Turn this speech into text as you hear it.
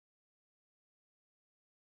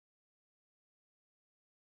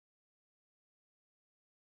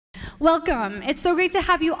Welcome. It's so great to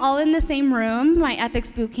have you all in the same room, my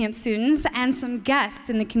Ethics Bootcamp students, and some guests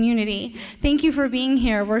in the community. Thank you for being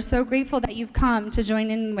here. We're so grateful that you've come to join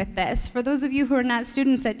in with this. For those of you who are not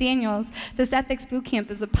students at Daniels, this Ethics Bootcamp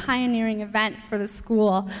is a pioneering event for the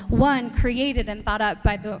school, one created and thought up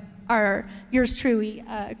by yours truly,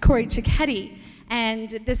 Corey Ciocchetti. And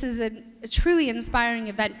this is a truly inspiring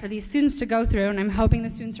event for these students to go through, and I'm hoping the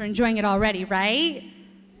students are enjoying it already, right?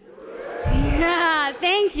 Yeah,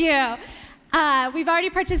 thank you. We've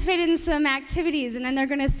already participated in some activities, and then they're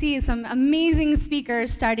going to see some amazing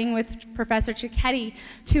speakers, starting with Professor Ciocchetti,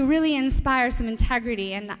 to really inspire some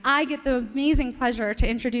integrity. And I get the amazing pleasure to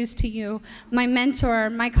introduce to you my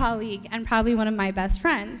mentor, my colleague, and probably one of my best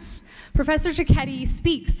friends. Professor Ciocchetti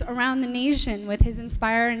speaks around the nation with his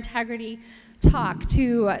Inspire Integrity talk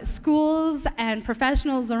to schools and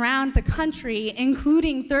professionals around the country,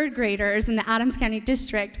 including third graders in the Adams County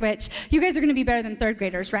District, which you guys are going to be better than third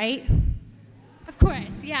graders, right? Of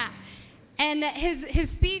course, yeah. And his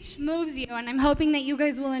speech moves you, and I'm hoping that you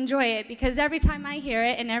guys will enjoy it, because every time I hear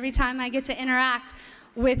it and every time I get to interact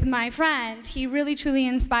with my friend, he really truly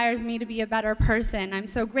inspires me to be a better person. I'm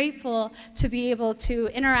so grateful to be able to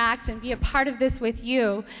interact and be a part of this with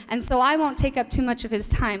you, and so I won't take up too much of his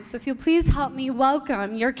time. So if you'll please help me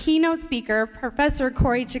welcome your keynote speaker, Professor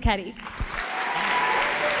Corey Ciocchetti.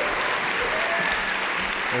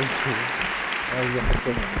 Thank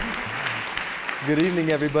you. Good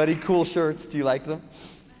evening, everybody. Cool shirts. Do you like them?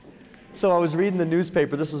 So I was reading the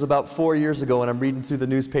newspaper. This was about 4 years ago, and I'm reading through the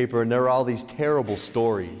newspaper, and there were all these terrible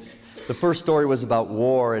stories. The first story was about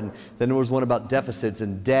war, and then there was one about deficits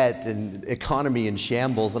and debt and economy in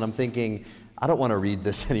shambles, and I'm thinking, I don't want to read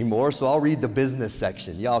this anymore, so I'll read the business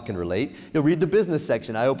section. Y'all can relate. You'll read the business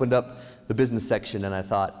section. I opened up the business section, and I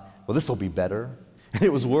thought, well, this will be better. And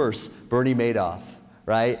it was worse. Bernie Madoff.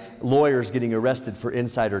 Right? Lawyers getting arrested for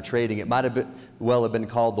insider trading. It might have well have been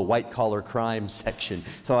called the white-collar crime section.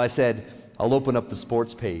 So I said, I'll open up the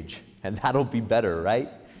sports page, and that'll be better, right?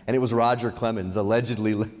 And it was Roger Clemens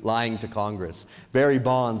allegedly lying to Congress. Barry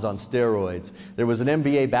Bonds on steroids. There was an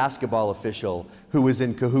NBA basketball official who was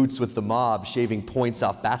in cahoots with the mob, shaving points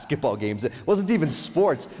off basketball games. It wasn't even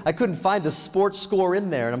sports. I couldn't find a sports score in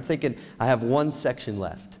there, and I'm thinking, I have one section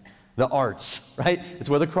left. The arts, right? It's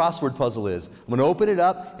where the crossword puzzle is. I'm going to open it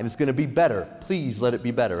up, and it's going to be better. Please let it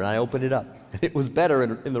be better. And I opened it up, and it was better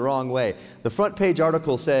in the wrong way. The front page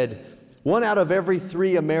article said, 1 out of every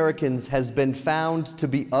 3 Americans has been found to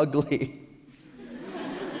be ugly.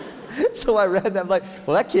 So I read it, and I'm like,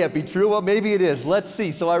 well, that can't be true. Well, maybe it is. Let's see.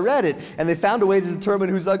 So I read it, and they found a way to determine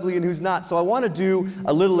who's ugly and who's not. So I want to do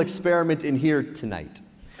a little experiment in here tonight.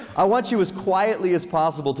 I want you as quietly as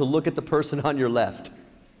possible to look at the person on your left.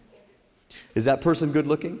 Is that person good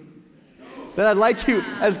looking? Then I'd like you,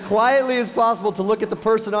 as quietly as possible, to look at the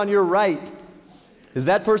person on your right. Is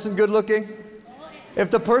that person good looking? If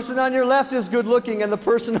the person on your left is good looking and the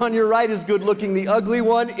person on your right is good looking, the ugly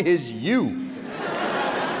one is you.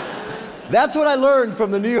 That's what I learned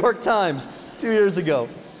from the New York Times 2 years ago.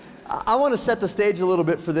 I want to set the stage a little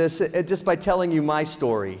bit for this just by telling you my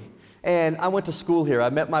story. And I went to school here. I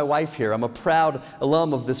met my wife here. I'm a proud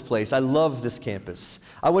alum of this place. I love this campus.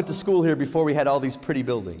 I went to school here before we had all these pretty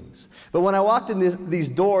buildings. But when I walked in these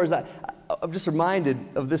doors, I'm just reminded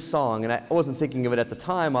of this song. And I wasn't thinking of it at the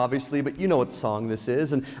time, obviously, but you know what song this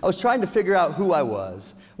is. And I was trying to figure out who I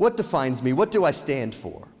was. What defines me? What do I stand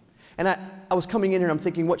for? And I was coming in here and I'm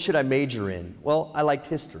thinking, what should I major in? Well, I liked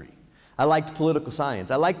history. I liked political science.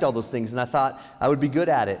 I liked all those things, and I thought I would be good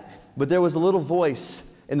at it. But there was a little voice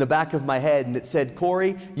in the back of my head, and it said,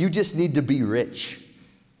 Corey, you just need to be rich.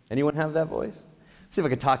 Anyone have that voice? See if I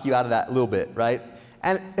can talk you out of that a little bit, right?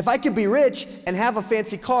 And if I could be rich and have a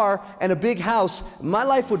fancy car and a big house, my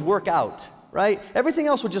life would work out, right? Everything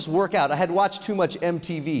else would just work out. I had watched too much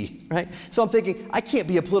MTV, right? So I'm thinking, I can't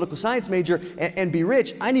be a political science major and be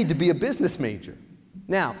rich. I need to be a business major.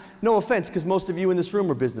 Now, no offense, because most of you in this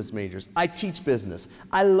room are business majors. I teach business.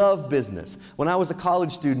 I love business. When I was a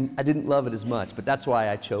college student, I didn't love it as much, but that's why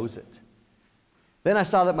I chose it. Then I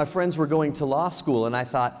saw that my friends were going to law school, and I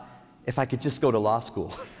thought, if I could just go to law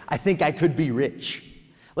school, I think I could be rich.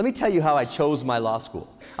 Let me tell you how I chose my law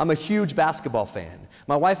school. I'm a huge basketball fan.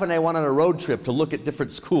 My wife and I went on a road trip to look at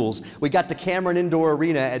different schools. We got to Cameron Indoor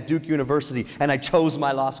Arena at Duke University, and I chose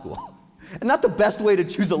my law school. And not the best way to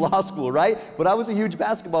choose a law school, right? But I was a huge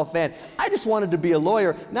basketball fan. I just wanted to be a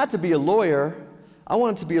lawyer, not to be a lawyer. I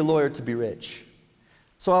wanted to be a lawyer to be rich.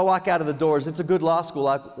 So I walk out of the doors. It's a good law school.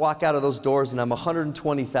 I walk out of those doors, and I'm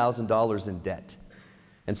 $120,000 in debt.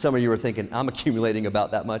 And some of you are thinking, I'm accumulating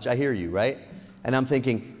about that much. I hear you, right? And I'm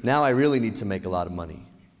thinking, now I really need to make a lot of money.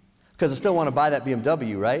 Because I still want to buy that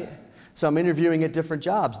BMW, right? So I'm interviewing at different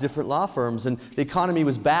jobs, different law firms, and the economy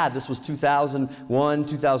was bad. This was 2001,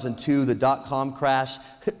 2002, the dot-com crash,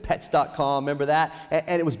 pets.com, remember that?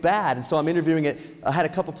 And it was bad, and so I'm interviewing at, I had a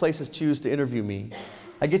couple places choose to interview me.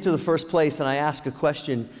 I get to the first place and I ask a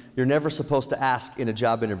question you're never supposed to ask in a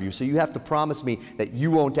job interview. So you have to promise me that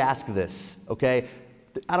you won't ask this, okay?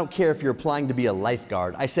 I don't care if you're applying to be a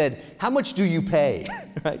lifeguard. I said, how much do you pay?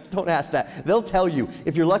 Right? Don't ask that. They'll tell you.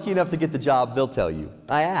 If you're lucky enough to get the job, they'll tell you.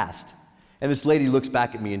 I asked. And this lady looks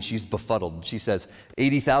back at me and she's befuddled. She says,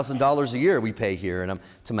 $80,000 a year we pay here. And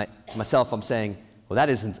to myself, I'm saying, well, that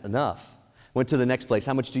isn't enough. Went to the next place.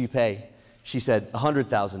 How much do you pay? She said,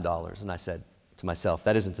 $100,000. And I said to myself,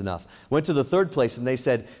 that isn't enough. Went to the third place and they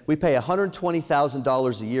said, we pay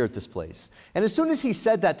 $120,000 a year at this place. And as soon as he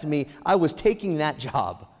said that to me, I was taking that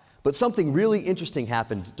job. But something really interesting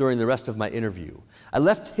happened during the rest of my interview. I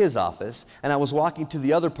left his office and I was walking to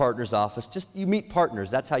the other partner's office. Just, you meet partners,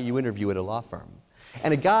 that's how you interview at a law firm.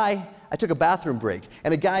 And I took a bathroom break,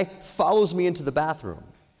 and a guy follows me into the bathroom,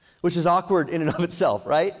 which is awkward in and of itself,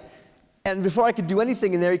 right? And before I could do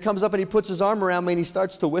anything in there, he comes up and he puts his arm around me and he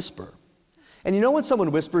starts to whisper. And you know when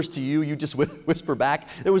someone whispers to you, you just whisper back?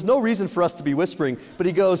 There was no reason for us to be whispering, but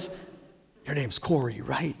he goes, your name's Corey,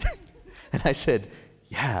 right? And I said,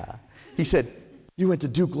 yeah. He said, you went to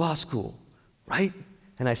Duke Law School, right?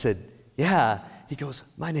 And I said, yeah. He goes,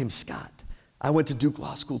 my name's Scott. I went to Duke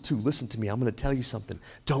Law School too. Listen to me, I'm gonna tell you something.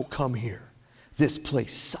 Don't come here. This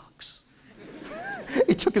place sucks.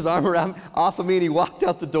 He took his arm around off of me and he walked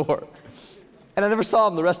out the door. And I never saw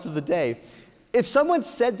him the rest of the day. If someone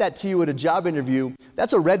said that to you at a job interview,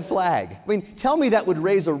 that's a red flag. I mean, tell me that would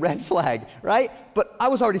raise a red flag, right? But I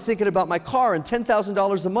was already thinking about my car and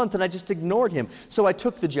 $10,000 a month, and I just ignored him. So I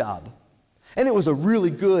took the job. And it was a really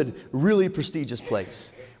good, really prestigious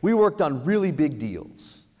place. We worked on really big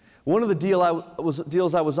deals. One of the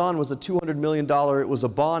deals I was on was a $200 million, it was a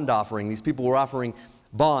bond offering. These people were offering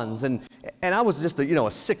bonds. And I was just a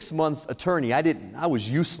 6-month attorney. I was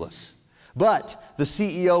useless. But the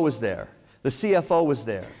CEO was there. The CFO was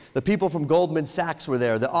there. The people from Goldman Sachs were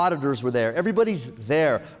there. The auditors were there. Everybody's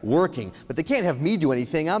there working. But they can't have me do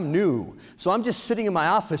anything. I'm new. So I'm just sitting in my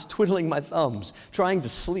office twiddling my thumbs, trying to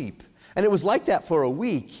sleep. And it was like that for a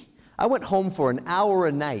week. I went home for an hour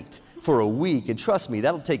a night for a week. And trust me,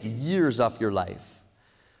 that'll take years off your life.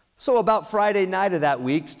 So about Friday night of that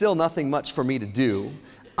week, still nothing much for me to do,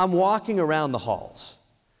 I'm walking around the halls.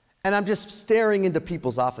 And I'm just staring into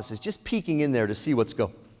people's offices, just peeking in there to see what's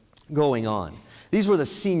going on. These were the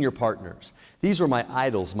senior partners. These were my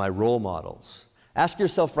idols, my role models. Ask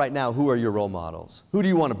yourself right now, who are your role models? Who do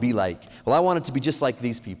you want to be like? Well, I wanted to be just like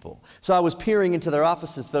these people. So I was peering into their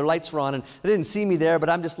offices, their lights were on, and they didn't see me there, but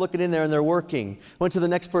I'm just looking in there and they're working. Went to the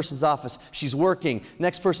next person's office, she's working.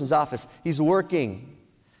 Next person's office, he's working.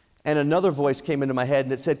 And another voice came into my head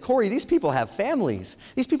and it said, Corey, these people have families.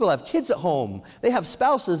 These people have kids at home. They have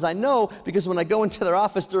spouses, I know, because when I go into their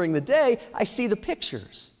office during the day, I see the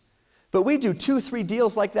pictures. But we do 2-3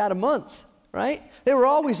 deals like that a month, right? They were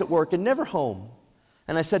always at work and never home.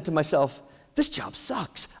 And I said to myself, this job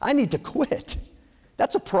sucks. I need to quit.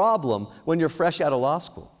 That's a problem when you're fresh out of law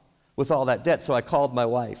school with all that debt. So I called my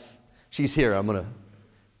wife. She's here. I'm going to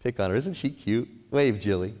pick on her. Isn't she cute? Wave,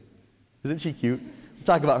 Jilly. Isn't she cute? We'll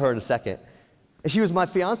talk about her in a second. And she was my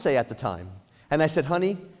fiance at the time. And I said,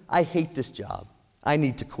 honey, I hate this job. I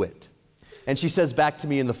need to quit. And she says back to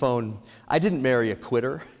me in the phone, I didn't marry a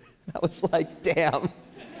quitter. I was like, damn.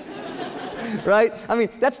 Right? I mean,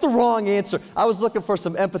 that's the wrong answer. I was looking for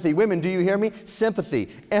some empathy. Women, do you hear me? Sympathy,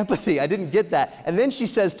 empathy. I didn't get that. And then she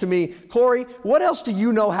says to me, Corey, what else do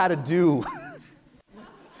you know how to do?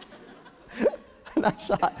 And I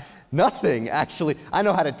thought, nothing, actually. I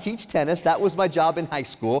know how to teach tennis. That was my job in high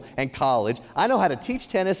school and college. I know how to teach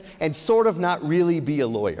tennis and sort of not really be a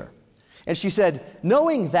lawyer. And she said,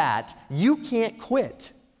 knowing that, you can't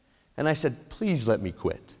quit. And I said, please let me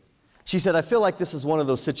quit. She said, I feel like this is one of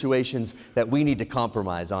those situations that we need to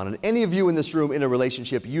compromise on. And any of you in this room in a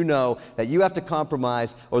relationship, you know that you have to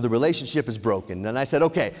compromise or the relationship is broken. And I said,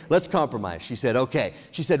 okay, let's compromise. She said, okay.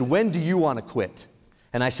 She said, when do you want to quit?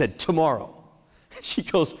 And I said, tomorrow. She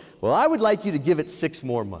goes, well, I would like you to give it 6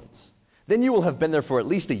 more months. Then you will have been there for at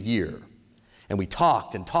least a year. And we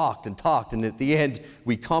talked and talked and talked, and at the end,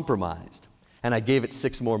 we compromised. And I gave it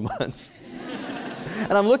 6 more months.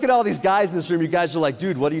 And I'm looking at all these guys in this room. You guys are like,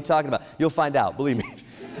 dude, what are you talking about? You'll find out, believe me.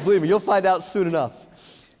 Believe me, you'll find out soon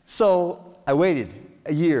enough. So I waited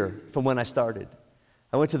a year from when I started.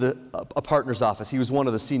 I went to a partner's office. He was one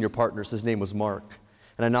of the senior partners. His name was Mark.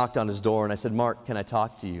 And I knocked on his door, and I said, Mark, can I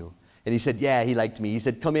talk to you? And he said, yeah, he liked me. He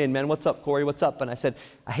said, come in, man. What's up, Corey? What's up? And I said,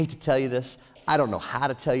 I hate to tell you this. I don't know how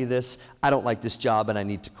to tell you this. I don't like this job and I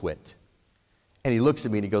need to quit. And he looks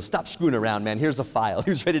at me and he goes, stop screwing around, man. Here's a file. He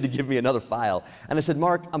was ready to give me another file. And I said,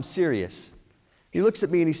 Mark, I'm serious. He looks at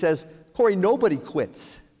me and he says, Corey, nobody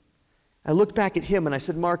quits. I looked back at him and I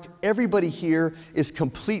said, Mark, everybody here is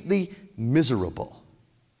completely miserable.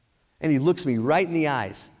 And he looks me right in the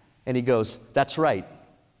eyes and he goes, that's right.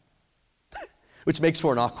 Which makes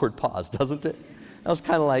for an awkward pause, doesn't it? I was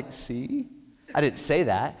kind of like, see? I didn't say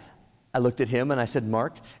that. I looked at him and I said,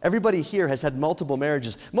 Mark, everybody here has had multiple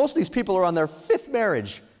marriages. Most of these people are on their 5th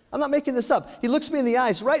marriage. I'm not making this up. He looks me in the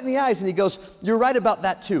eyes, right in the eyes, and he goes, you're right about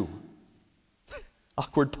that too.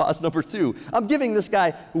 Awkward pause number 2. I'm giving this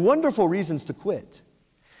guy wonderful reasons to quit.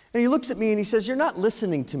 And he looks at me and he says, you're not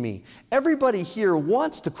listening to me. Everybody here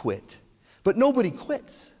wants to quit, but nobody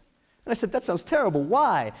quits. And I said, that sounds terrible.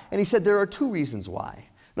 Why? And he said, there are 2 reasons why.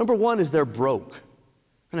 Number 1 is they're broke.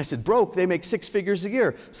 And I said, broke? They make 6 figures a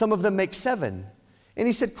year. Some of them make 7. And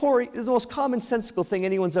he said, Corey, it's the most commonsensical thing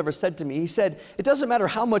anyone's ever said to me. He said, it doesn't matter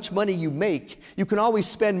how much money you make, you can always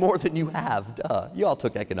spend more than you have. Duh. You all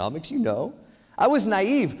took economics, you know. I was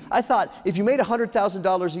naive. I thought if you made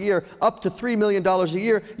 $100,000 a year, up to $3 million a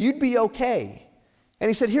year, you'd be okay. And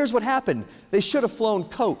he said, here's what happened. They should have flown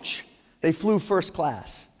coach. They flew first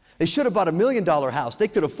class. They should have bought a $1 million house. They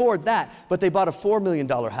could afford that, but they bought a $4 million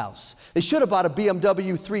house. They should have bought a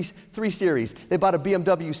BMW 3 Series. They bought a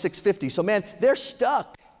BMW 650. So man, they're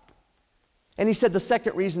stuck. And he said the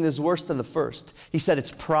second reason is worse than the first. He said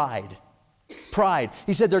it's pride. Pride.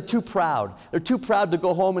 He said they're too proud. They're too proud to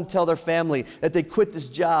go home and tell their family that they quit this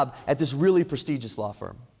job at this really prestigious law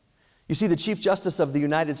firm. You see, the Chief Justice of the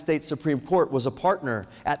United States Supreme Court was a partner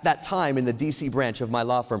at that time in the D.C. branch of my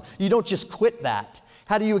law firm. You don't just quit that.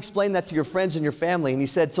 How do you explain that to your friends and your family? And he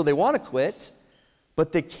said, so they want to quit,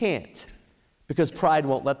 but they can't because pride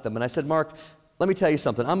won't let them. And I said, Mark, let me tell you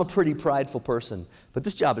something. I'm a pretty prideful person, but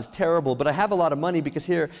this job is terrible, but I have a lot of money because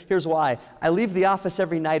here's why. I leave the office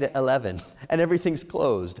every night at 11 and everything's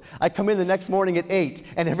closed. I come in the next morning at 8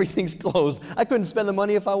 and everything's closed. I couldn't spend the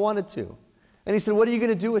money if I wanted to. And he said, what are you going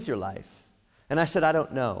to do with your life? And I said, I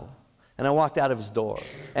don't know. And I walked out of his door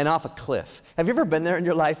and off a cliff. Have you ever been there in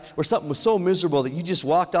your life where something was so miserable that you just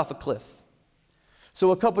walked off a cliff?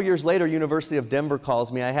 So a couple years later, University of Denver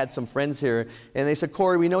calls me. I had some friends here, and they said,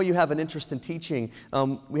 Corey, we know you have an interest in teaching.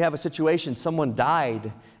 We have a situation. Someone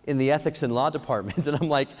died in the ethics and law department. And I'm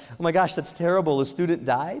like, oh my gosh, that's terrible. A student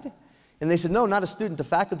died? And they said, no, not a student, a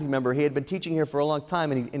faculty member. He had been teaching here for a long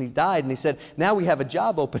time, and he died. And he said, now we have a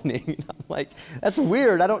job opening. And I'm like, that's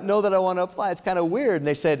weird. I don't know that I want to apply. It's kind of weird. And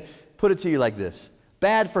they said, put it to you like this.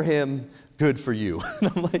 Bad for him, good for you.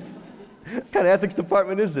 And I'm like, what kind of ethics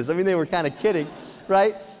department is this? I mean, they were kind of kidding,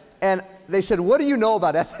 right? And they said, what do you know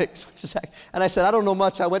about ethics? And I said, I don't know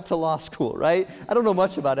much. I went to law school, right? I don't know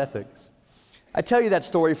much about ethics. I tell you that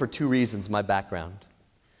story for 2 reasons, my background.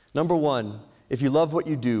 Number 1, if you love what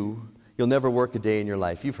you do, you'll never work a day in your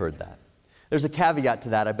life. You've heard that. There's a caveat to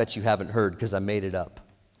that I bet you haven't heard because I made it up.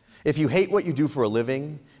 If you hate what you do for a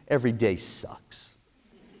living, every day sucks.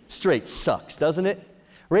 Straight sucks, doesn't it?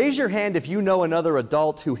 Raise your hand if you know another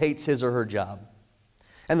adult who hates his or her job.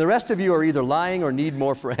 And the rest of you are either lying or need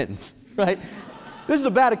more friends, right? This is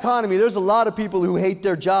a bad economy. There's a lot of people who hate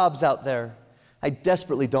their jobs out there. I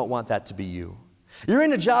desperately don't want that to be you. You're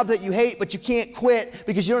in a job that you hate, but you can't quit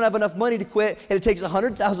because you don't have enough money to quit, and it takes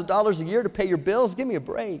 $100,000 a year to pay your bills. Give me a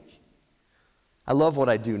break. I love what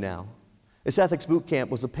I do now. This ethics boot camp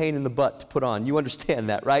was a pain in the butt to put on. You understand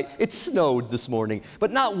that, right? It snowed this morning. But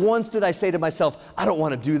not once did I say to myself, I don't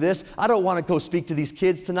want to do this. I don't want to go speak to these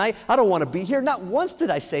kids tonight. I don't want to be here. Not once did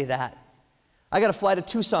I say that. I got to fly to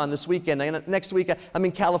Tucson this weekend. And next week, I'm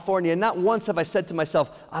in California. And not once have I said to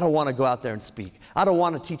myself, I don't want to go out there and speak. I don't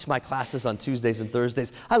want to teach my classes on Tuesdays and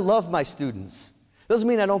Thursdays. I love my students. Doesn't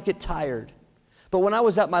mean I don't get tired. But when I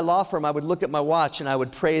was at my law firm, I would look at my watch and I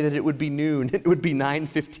would pray that it would be noon. It would be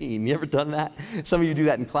 9:15. You ever done that? Some of you do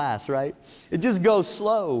that in class, right? It just goes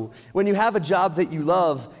slow. When you have a job that you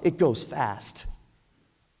love, it goes fast.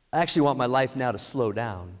 I actually want my life now to slow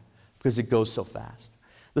down because it goes so fast.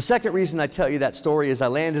 The second reason I tell you that story is I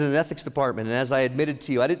landed in an ethics department, and as I admitted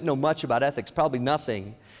to you, I didn't know much about ethics, probably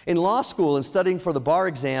nothing. In law school and studying for the bar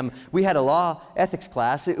exam, we had a law ethics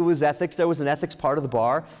class. It was ethics. There was an ethics part of the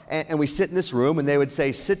bar, and we sit in this room, and they would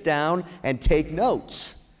say, sit down and take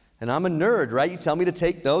notes. And I'm a nerd, right? You tell me to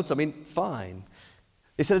take notes, I mean, fine.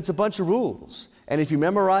 They said it's a bunch of rules, and if you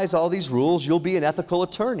memorize all these rules, you'll be an ethical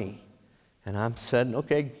attorney. And I said,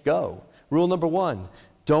 okay, go. Rule number 1,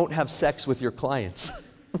 don't have sex with your clients.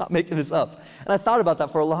 I'm not making this up. And I thought about that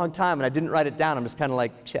for a long time, and I didn't write it down. I'm just kind of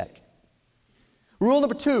like, check. Rule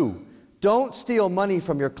number 2, don't steal money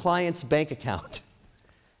from your client's bank account.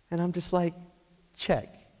 And I'm just like, check.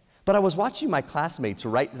 But I was watching my classmates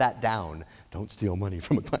write that down. Don't steal money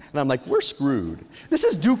from a client. And I'm like, we're screwed. This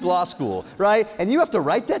is Duke Law School, right? And you have to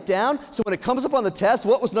write that down, so when it comes up on the test,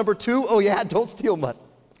 what was number 2? Oh yeah, don't steal money.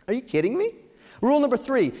 Are you kidding me? Rule number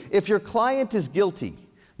 3, if your client is guilty,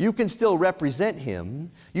 you can still represent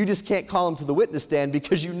him. You just can't call him to the witness stand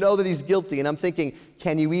because you know that he's guilty. And I'm thinking,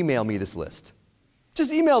 can you email me this list?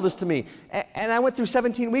 Just email this to me. And I went through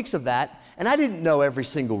 17 weeks of that, and I didn't know every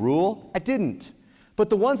single rule. I didn't. But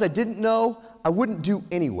the ones I didn't know, I wouldn't do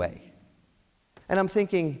anyway. And I'm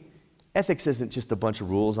thinking, ethics isn't just a bunch of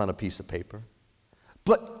rules on a piece of paper.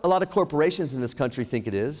 But a lot of corporations in this country think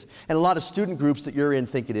it is, and a lot of student groups that you're in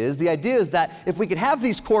think it is. The idea is that if we could have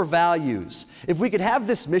these core values, if we could have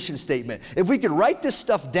this mission statement, if we could write this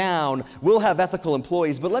stuff down, we'll have ethical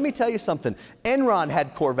employees. But let me tell you something, Enron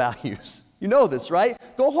had core values. You know this, right?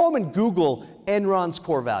 Go home and Google Enron's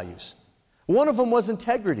core values. One of them was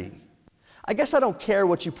integrity. I guess I don't care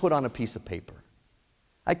what you put on a piece of paper.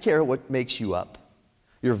 I care what makes you up,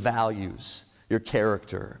 your values, your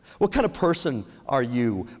character. What kind of person are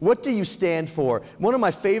you? What do you stand for? One of my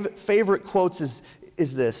favorite quotes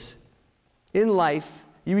is this: in life,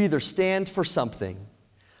 you either stand for something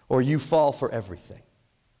or you fall for everything.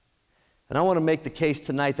 And I want to make the case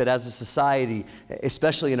tonight that as a society,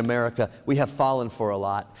 especially in America, we have fallen for a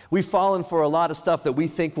lot. We've fallen for a lot of stuff that we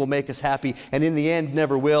think will make us happy, and in the end,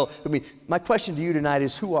 never will. I mean, my question to you tonight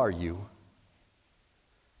is, who are you?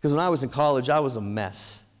 Because when I was in college, I was a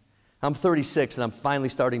mess. I'm 36, and I'm finally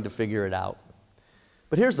starting to figure it out.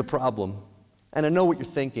 But here's the problem, and I know what you're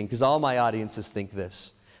thinking, because all my audiences think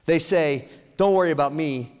this. They say, don't worry about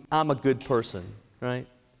me, I'm a good person, right?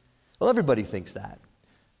 Well, everybody thinks that.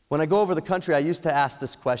 When I go over the country, I used to ask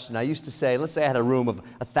this question. I used to say, let's say I had a room of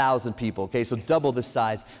 1,000 people, okay, so double this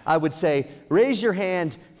size. I would say, raise your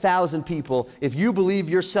hand, 1,000 people, if you believe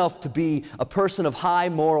yourself to be a person of high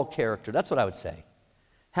moral character. That's what I would say.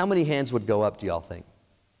 How many hands would go up, do y'all think?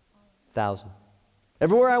 1,000.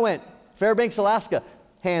 Everywhere I went, Fairbanks, Alaska,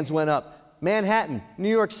 hands went up. Manhattan, New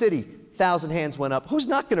York City, 1,000 hands went up. Who's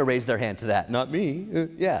not going to raise their hand to that? Not me.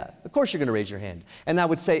 Yeah, of course you're going to raise your hand. And I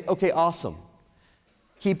would say, okay, awesome.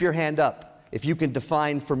 Keep your hand up if you can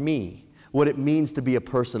define for me what it means to be a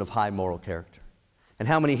person of high moral character. And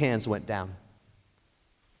how many hands went down?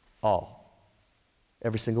 All.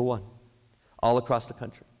 Every single one. All across the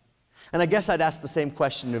country. And I guess I'd ask the same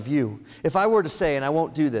question of you. If I were to say, and I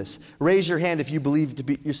won't do this, raise your hand if you believe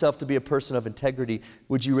yourself to be a person of integrity,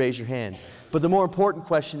 would you raise your hand? But the more important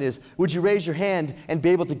question is, would you raise your hand and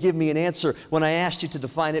be able to give me an answer when I asked you to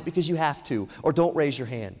define it, because you have to, or don't raise your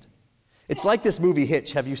hand? It's like this movie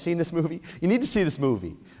Hitch. Have you seen this movie? You need to see this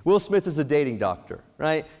movie. Will Smith is a dating doctor,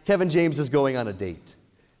 right? Kevin James is going on a date.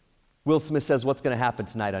 Will Smith says, what's going to happen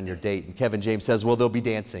tonight on your date? And Kevin James says, well, they'll be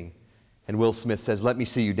dancing. And Will Smith says, let me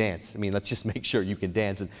see you dance. I mean, let's just make sure you can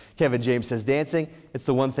dance. And Kevin James says, dancing, it's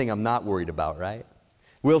the one thing I'm not worried about, right?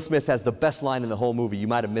 Will Smith has the best line in the whole movie. You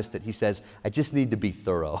might have missed it. He says, I just need to be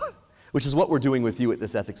thorough. Which is what we're doing with you at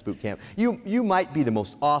this ethics boot camp. You might be the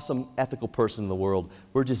most awesome ethical person in the world.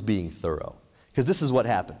 We're just being thorough. Because this is what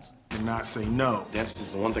happens. And not say no. That's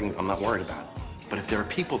the one thing I'm not worried about. But if there are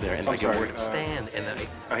people there and I get worried, stand and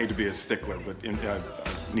I hate to be a stickler, but I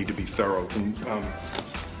need to be thorough. And,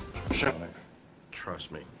 shut up.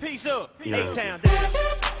 Trust me. Peace up. Yeah. A-Town down.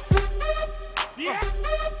 Yeah.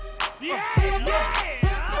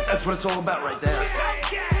 That's what it's all about right there.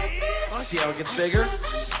 See how it gets bigger?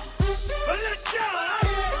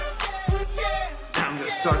 Now I'm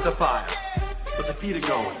gonna start the fire. But the feet are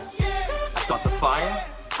going. I start the fire,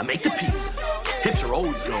 I make the pizza. Hips are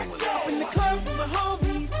always going.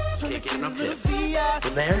 Can't get enough hip.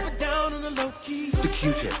 From there, the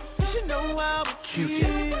Q-tip.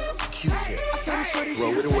 Q-tip. Q-tip.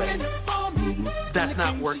 Throw it away. That's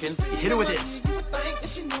not working. You hit it with this.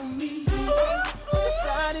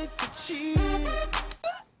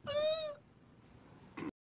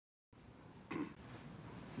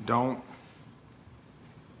 don't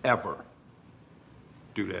ever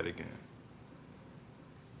do that again.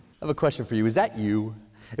 I have a question for you. Is that you?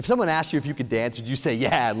 If someone asked you if you could dance, would you say,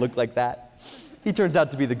 yeah, and look like that? He turns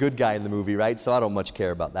out to be the good guy in the movie, right? So I don't much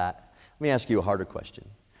care about that. Let me ask you a harder question.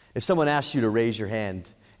 If someone asked you to raise your hand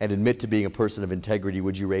and admit to being a person of integrity,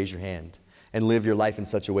 would you raise your hand and live your life in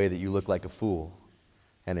such a way that you look like a fool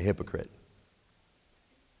and a hypocrite?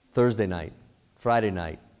 Thursday night, Friday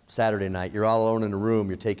night, Saturday night, you're all alone in a room,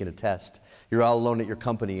 you're taking a test. You're all alone at your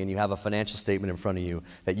company and you have a financial statement in front of you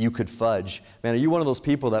that you could fudge. Man, are you one of those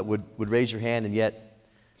people that would raise your hand and yet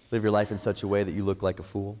live your life in such a way that you look like a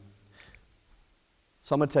fool?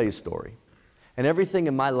 So I'm going to tell you a story. And everything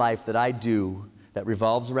in my life that I do that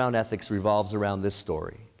revolves around ethics revolves around this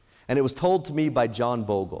story. And it was told to me by John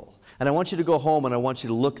Bogle. And I want you to go home and I want you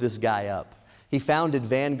to look this guy up. He founded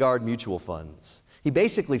Vanguard Mutual Funds. He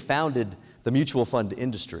basically founded the mutual fund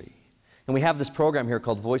industry. And we have this program here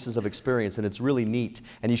called Voices of Experience, and it's really neat.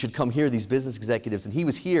 And you should come hear these business executives. And he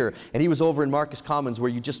was here, and he was over in Marcus Commons where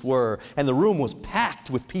you just were, and the room was packed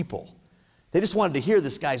with people. They just wanted to hear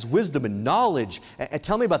this guy's wisdom and knowledge. And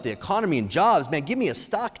tell me about the economy and jobs. Man, give me a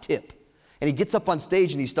stock tip. And he gets up on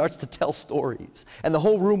stage and he starts to tell stories. And the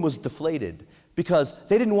whole room was deflated because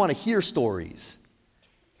they didn't want to hear stories.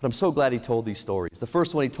 But I'm so glad he told these stories. The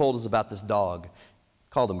first one he told is about this dog.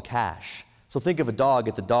 Called him Cash. So think of a dog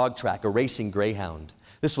at the dog track, a racing greyhound.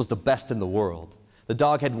 This was the best in the world. The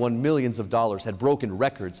dog had won millions of dollars, had broken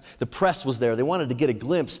records. The press was there. They wanted to get a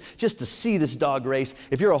glimpse just to see this dog race.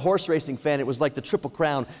 If you're a horse racing fan, it was like the Triple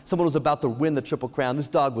Crown. Someone was about to win the Triple Crown. This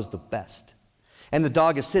dog was the best. And the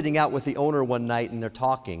dog is sitting out with the owner one night and they're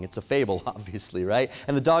talking. It's a fable, obviously, right?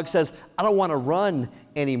 And the dog says, I don't want to run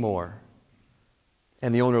anymore.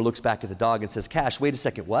 And the owner looks back at the dog and says, Cash, wait a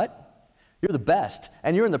second, what? You're the best,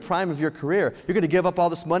 and you're in the prime of your career. You're going to give up all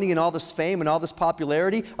this money and all this fame and all this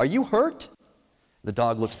popularity? Are you hurt? The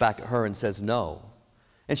dog looks back at her and says, no.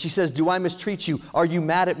 And she says, do I mistreat you? Are you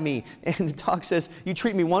mad at me? And the dog says, you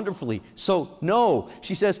treat me wonderfully. So, no.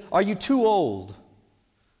 She says, are you too old?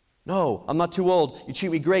 No, I'm not too old. You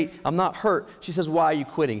treat me great. I'm not hurt. She says, why are you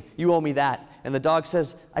quitting? You owe me that. And the dog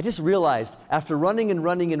says, I just realized after running and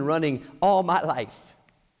running and running all my life,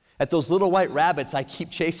 that those little white rabbits I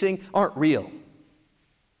keep chasing aren't real.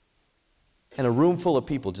 And a room full of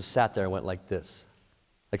people just sat there and went like this.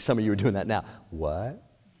 Like some of you are doing that now. What?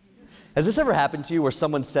 Has this ever happened to you where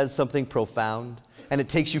someone says something profound and it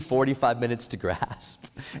takes you 45 minutes to grasp?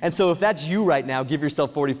 And so if that's you right now, give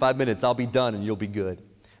yourself 45 minutes. I'll be done and you'll be good.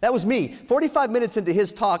 That was me. 45 minutes into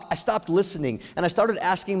his talk, I stopped listening and I started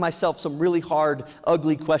asking myself some really hard,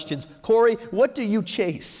 ugly questions. Corey, what do you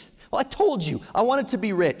chase? Well, I told you, I wanted to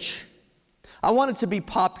be rich. I wanted to be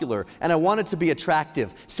popular, and I wanted to be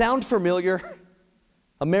attractive. Sound familiar?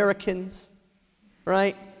 Americans,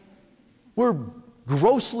 right? We're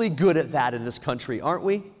grossly good at that in this country, aren't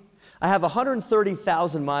we? I have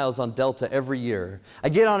 130,000 miles on Delta every year. I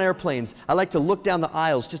get on airplanes. I like to look down the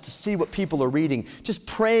aisles just to see what people are reading, just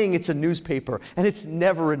praying it's a newspaper, and it's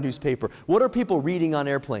never a newspaper. What are people reading on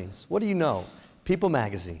airplanes? What do you know? People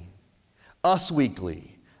magazine, Us Weekly,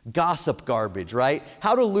 gossip garbage, right?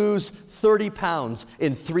 How to lose 30 pounds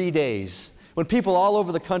in 3 days. When people all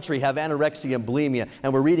over the country have anorexia and bulimia,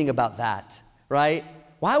 and we're reading about that, right?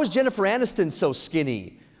 Why was Jennifer Aniston so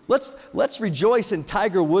skinny? Let's rejoice in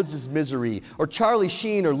Tiger Woods' misery, or Charlie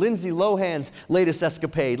Sheen, or Lindsay Lohan's latest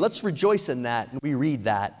escapade. Let's rejoice in that, and we read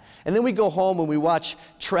that. And then we go home and we watch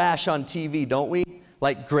trash on TV, don't we?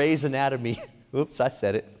 Like Grey's Anatomy. Oops, I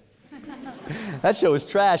said it. That show is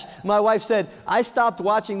trash. My wife said, I stopped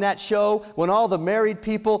watching that show when all the married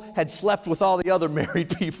people had slept with all the other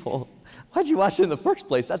married people. Why'd you watch it in the first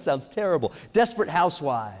place? That sounds terrible. Desperate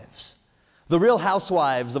Housewives. The Real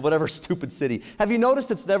Housewives of whatever stupid city. Have you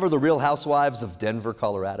noticed it's never the Real Housewives of Denver,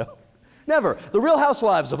 Colorado? Never. The Real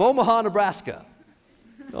Housewives of Omaha, Nebraska.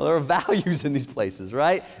 No, there are values in these places,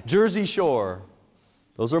 right? Jersey Shore.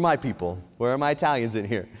 Those are my people. Where are my Italians in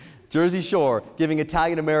here? Jersey Shore, giving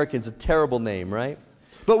Italian Americans a terrible name, right?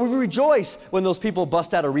 But we rejoice when those people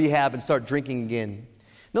bust out of rehab and start drinking again.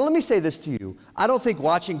 Now let me say this to you. I don't think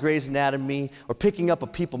watching Grey's Anatomy or picking up a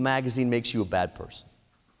People magazine makes you a bad person.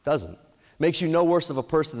 It doesn't. It makes you no worse of a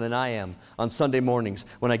person than I am on Sunday mornings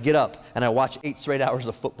when I get up and I watch 8 straight hours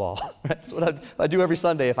of football. Right? That's what I do every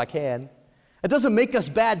Sunday if I can. It doesn't make us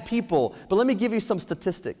bad people, but let me give you some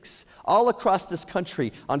statistics. All across this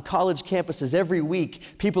country, on college campuses, every week,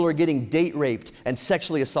 people are getting date raped and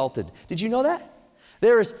sexually assaulted. Did you know that?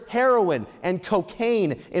 There is heroin and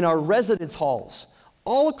cocaine in our residence halls.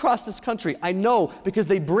 All across this country, I know because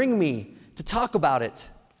they bring me to talk about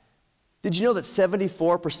it. Did you know that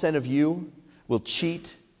 74% of you will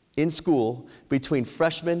cheat in school between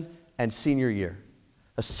freshman and senior year?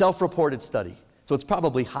 A self-reported study, so it's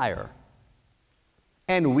probably higher.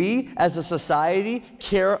 And we, as a society,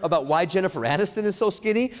 care about why Jennifer Aniston is so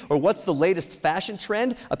skinny or what's the latest fashion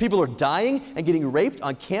trend. People are dying and getting raped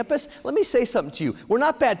on campus. Let me say something to you. We're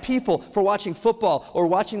not bad people for watching football or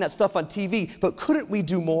watching that stuff on TV, but couldn't we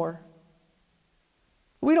do more?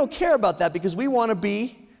 We don't care about that because we want to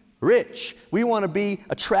be rich. We want to be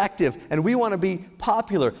attractive, and we want to be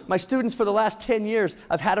popular. My students for the last 10 years,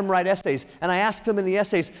 I've had them write essays, and I ask them in the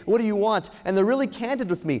essays, what do you want? And they're really candid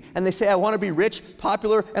with me, and they say, I want to be rich,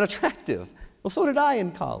 popular, and attractive. Well, so did I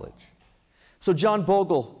in college. So John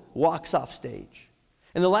Bogle walks off stage.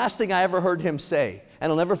 And the last thing I ever heard him say,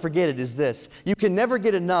 and I'll never forget it, is this: you can never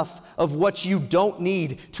get enough of what you don't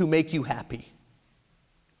need to make you happy.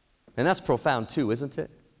 And that's profound too, isn't it?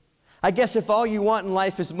 I guess if all you want in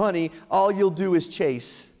life is money, all you'll do is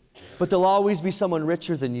chase. But there'll always be someone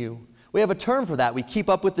richer than you. We have a term for that. We keep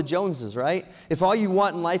up with the Joneses, right? If all you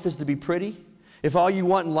want in life is to be pretty, if all you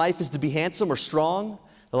want in life is to be handsome or strong,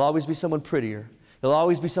 there'll always be someone prettier. There'll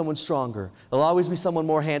always be someone stronger. There'll always be someone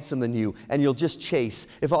more handsome than you, and you'll just chase.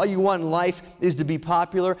 If all you want in life is to be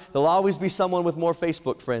popular, there'll always be someone with more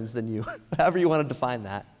Facebook friends than you, however you want to define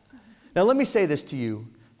that. Now let me say this to you.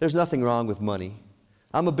 There's nothing wrong with money.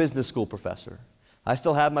 I'm a business school professor. I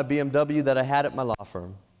still have my BMW that I had at my law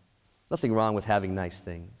firm. Nothing wrong with having nice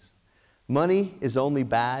things. Money is only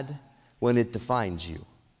bad when it defines you.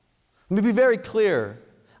 Let me be very clear.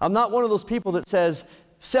 I'm not one of those people that says,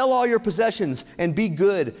 sell all your possessions and be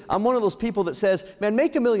good. I'm one of those people that says, man,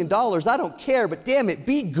 make $1 million, I don't care, but damn it,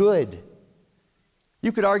 be good.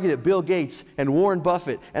 You could argue that Bill Gates and Warren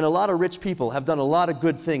Buffett and a lot of rich people have done a lot of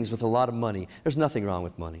good things with a lot of money. There's nothing wrong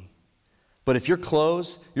with money. But if your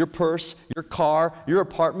clothes, your purse, your car, your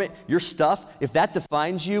apartment, your stuff, if that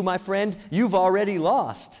defines you, my friend, you've already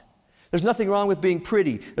lost. There's nothing wrong with being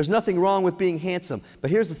pretty. There's nothing wrong with being handsome. But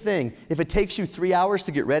here's the thing. If it takes you 3 hours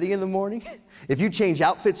to get ready in the morning, if you change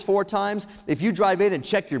outfits 4 times, if you drive in and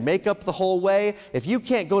check your makeup the whole way, if you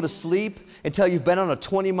can't go to sleep until you've been on a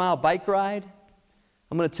 20-mile bike ride,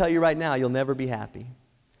 I'm going to tell you right now, you'll never be happy.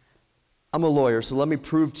 I'm a lawyer, so let me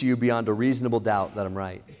prove to you beyond a reasonable doubt that I'm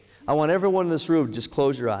right. I want everyone in this room to just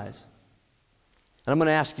close your eyes. And I'm going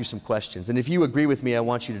to ask you some questions. And if you agree with me, I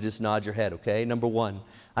want you to just nod your head, okay? Number one,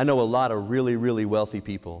 I know a lot of really, really wealthy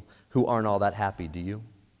people who aren't all that happy. Do you?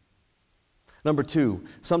 Number two,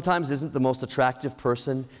 sometimes isn't the most attractive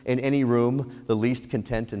person in any room the least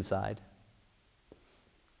content inside?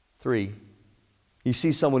 3, you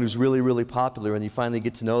see someone who's really, really popular and you finally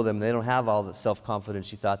get to know them and they don't have all the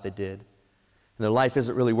self-confidence you thought they did. And their life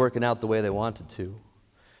isn't really working out the way they wanted to.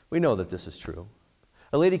 We know that this is true.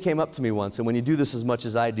 A lady came up to me once, and when you do this as much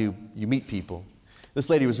as I do, you meet people. This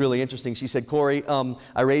lady was really interesting. She said, Corey,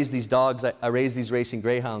 I raised these dogs, I raised these racing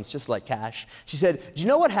greyhounds, just like Cash. She said, do you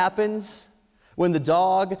know what happens when the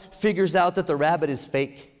dog figures out that the rabbit is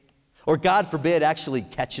fake? Or God forbid, actually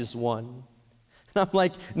catches one? And I'm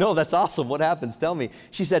like, no, that's awesome. What happens? Tell me.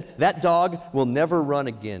 She said, that dog will never run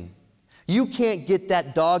again. You can't get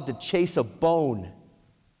that dog to chase a bone.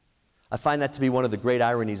 I find that to be one of the great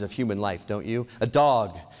ironies of human life, don't you? A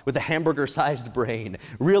dog with a hamburger-sized brain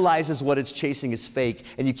realizes what it's chasing is fake,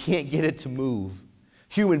 and you can't get it to move.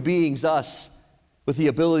 Human beings, us, with the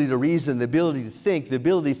ability to reason, the ability to think, the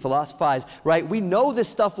ability to philosophize, right? We know this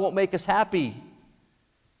stuff won't make us happy,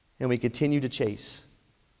 and we continue to chase.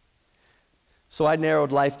 So I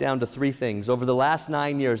narrowed life down to 3 things. Over the last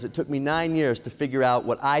 9 years, it took me 9 years to figure out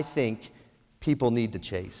what I think people need to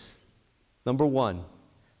chase. Number 1,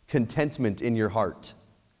 contentment in your heart.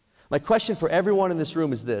 My question for everyone in this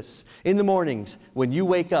room is this. In the mornings, when you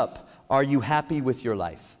wake up, are you happy with your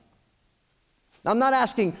life? Now, I'm not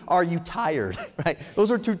asking, are you tired, right?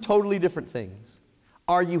 Those are 2 totally different things.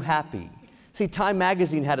 Are you happy? See, Time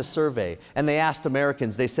magazine had a survey, and they asked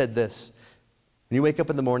Americans, they said this, when you wake up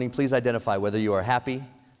in the morning, please identify whether you are happy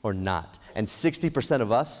or not. And 60%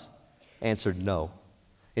 of us answered no.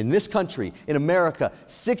 In this country, in America,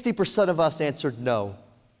 60% of us answered no.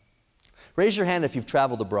 Raise your hand if you've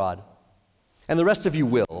traveled abroad. And the rest of you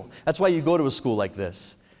will. That's why you go to a school like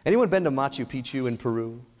this. Anyone been to Machu Picchu in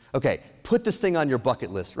Peru? Okay, put this thing on your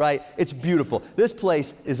bucket list, right? It's beautiful. This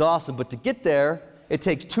place is awesome, but to get there, it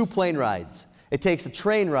takes 2 plane rides. It takes a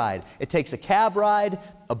train ride. It takes a cab ride,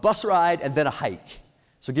 a bus ride, and then a hike.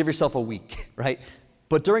 So give yourself a week, right?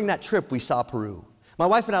 But during that trip, we saw Peru. My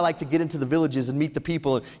wife and I like to get into the villages and meet the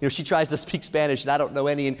people. You know, she tries to speak Spanish, and I don't know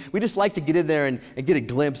any. And we just like to get in there and get a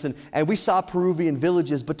glimpse. And we saw Peruvian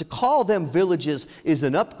villages, but to call them villages is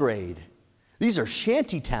an upgrade. These are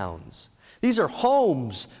shanty towns. These are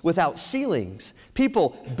homes without ceilings.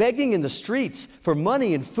 People begging in the streets for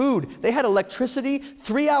money and food. They had electricity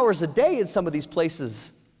 3 hours a day in some of these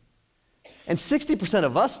places. And 60%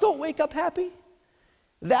 of us don't wake up happy?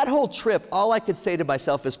 That whole trip, all I could say to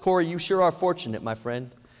myself is, Corey, you sure are fortunate, my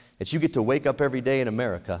friend, that you get to wake up every day in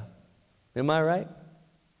America. Am I right?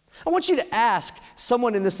 I want you to ask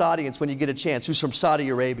someone in this audience when you get a chance who's from Saudi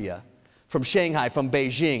Arabia, from Shanghai, from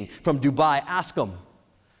Beijing, from Dubai. Ask them.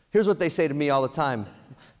 Here's what they say to me all the time.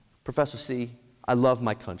 Professor C, I love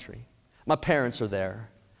my country. My parents are there.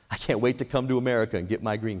 I can't wait to come to America and get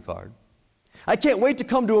my green card. I can't wait to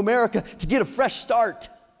come to America to get a fresh start.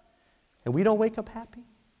 And we don't wake up happy?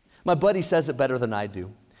 My buddy says it better than I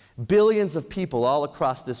do. Billions of people all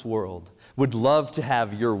across this world would love to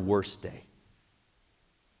have your worst day.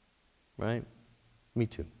 Right? Me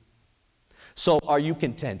too. So are you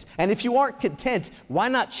content? And if you aren't content, why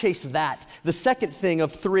not chase that? The second thing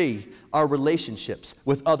of 3 are relationships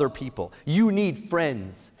with other people. You need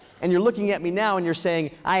friends. And you're looking at me now and you're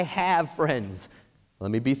saying, I have friends.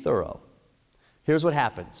 Let me be thorough. Here's what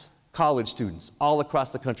happens. College students all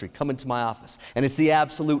across the country come into my office, and it's the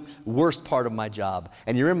absolute worst part of my job.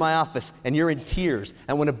 And you're in my office, and you're in tears.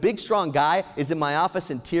 And when a big, strong guy is in my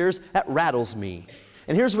office in tears, that rattles me.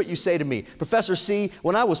 And here's what you say to me. Professor C,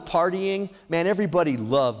 when I was partying, man, everybody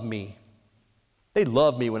loved me. They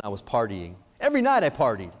loved me when I was partying. Every night I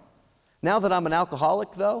partied. Now that I'm an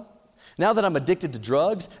alcoholic, though, now that I'm addicted to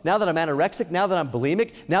drugs, now that I'm anorexic, now that I'm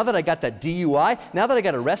bulimic, now that I got that DUI, now that I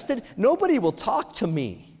got arrested, nobody will talk to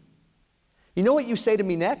me. You know what you say to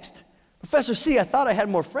me next? Professor C, I thought I had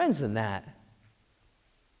more friends than that.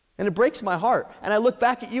 And it breaks my heart. And I look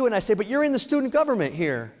back at you and I say, but you're in the student government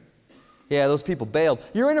here. Yeah, those people bailed.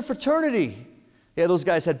 You're in a fraternity. Yeah, those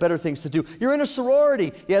guys had better things to do. You're in a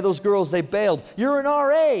sorority. Yeah, those girls, they bailed. You're an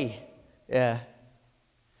RA. Yeah.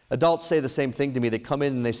 Adults say the same thing to me. They come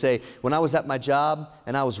in and they say, when I was at my job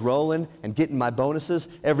and I was rolling and getting my bonuses,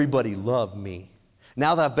 everybody loved me.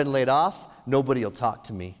 Now that I've been laid off, nobody will talk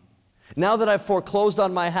to me. Now that I've foreclosed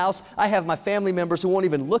on my house, I have my family members who won't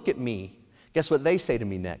even look at me. Guess what they say to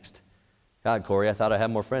me next? God, Corey, I thought I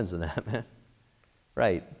had more friends than that, man.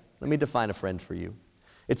 Right. Let me define a friend for you.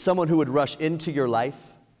 It's someone who would rush into your life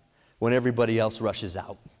when everybody else rushes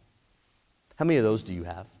out. How many of those do you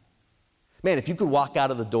have? Man, if you could walk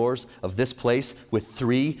out of the doors of this place with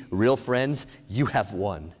 3 real friends, you have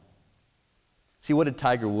 1. See, what did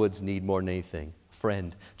Tiger Woods need more than anything?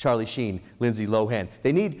 Friend. Charlie Sheen, Lindsay Lohan.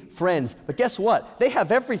 They need friends, but guess what? They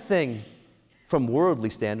have everything from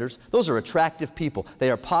worldly standards. Those are attractive people.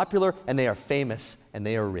 They are popular and they are famous and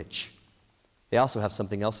they are rich. They also have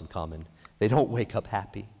something else in common. They don't wake up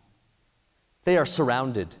happy. They are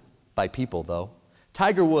surrounded by people, though.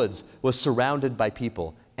 Tiger Woods was surrounded by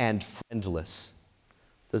people and friendless.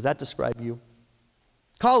 Does that describe you?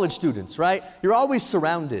 College students, right? You're always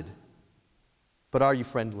surrounded, but are you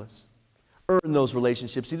friendless? Earn those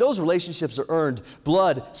relationships. See, those relationships are earned.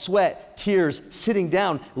 Blood, sweat, tears, sitting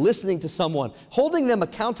down, listening to someone, holding them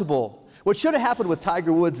accountable. What should have happened with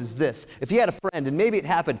Tiger Woods is this. If he had a friend, and maybe it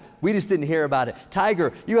happened, we just didn't hear about it.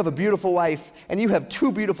 Tiger, you have a beautiful wife, and you have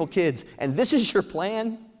 2 beautiful kids, and this is your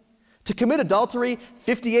plan? To commit adultery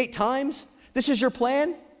 58 times? This is your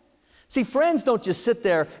plan? See, friends don't just sit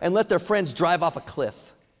there and let their friends drive off a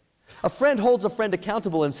cliff. A friend holds a friend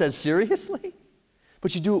accountable and says, seriously?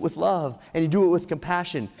 But you do it with love, and you do it with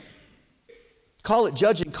compassion. Call it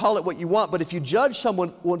judging, call it what you want, but if you judge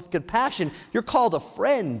someone with compassion, you're called a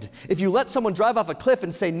friend. If you let someone drive off a cliff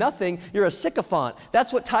and say nothing, you're a sycophant.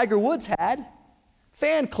 That's what Tiger Woods had.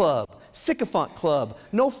 Fan club, sycophant club,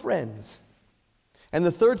 no friends. And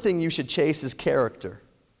the third thing you should chase is character.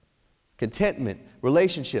 Contentment,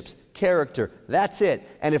 relationships, character, that's it.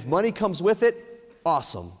 And if money comes with it,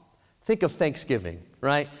 awesome. Think of Thanksgiving,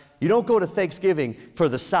 right? You don't go to Thanksgiving for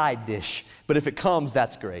the side dish, but if it comes,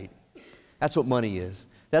 that's great. That's what money is.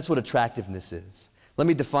 That's what attractiveness is. Let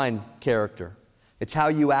me define character. It's how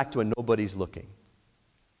you act when nobody's looking,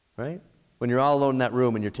 right? When you're all alone in that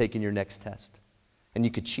room and you're taking your next test, and you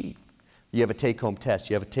could cheat. You have a take-home test.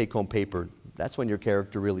 You have a take-home paper. That's when your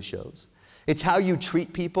character really shows. It's how you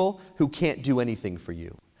treat people who can't do anything for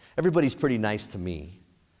you. Everybody's pretty nice to me.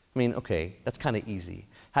 I mean, okay, that's kind of easy.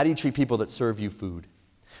 How do you treat people that serve you food?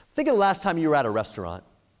 Think of the last time you were at a restaurant.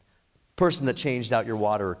 Person that changed out your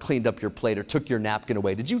water or cleaned up your plate or took your napkin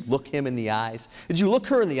away. Did you look him in the eyes? Did you look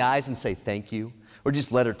her in the eyes and say thank you? Or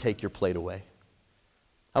just let her take your plate away?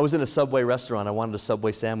 I was in a Subway restaurant. I wanted a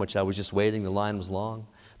Subway sandwich. I was just waiting. The line was long.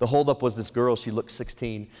 The holdup was this girl. She looked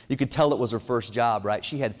 16. You could tell it was her first job, right?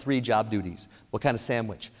 She had 3 job duties. What kind of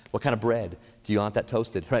sandwich? What kind of bread? Do you want that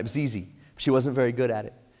toasted? Right? It was easy. She wasn't very good at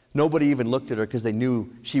it. Nobody even looked at her because they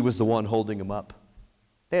knew she was the one holding them up.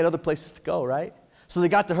 They had other places to go, right? So they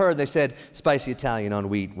got to her and they said, spicy Italian on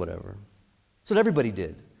wheat, whatever. That's what everybody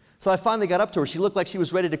did. So I finally got up to her. She looked like she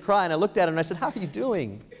was ready to cry, and I looked at her and I said, how are you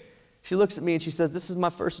doing? She looks at me and she says, this is my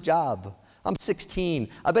first job. I'm 16.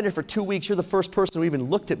 I've been here for 2 weeks. You're the first person who even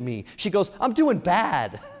looked at me. She goes, I'm doing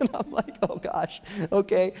bad. And I'm like, oh gosh,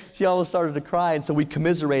 okay. She almost started to cry, and so we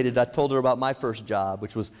commiserated. I told her about my first job,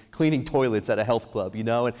 which was cleaning toilets at a health club, you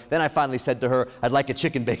know. And then I finally said to her, I'd like a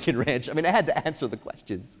chicken bacon ranch. I mean, I had to answer the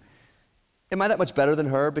questions. Am I that much better than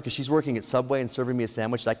her because she's working at Subway and serving me a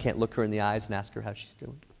sandwich that I can't look her in the eyes and ask her how she's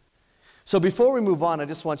doing? So before we move on, I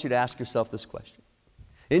just want you to ask yourself this question.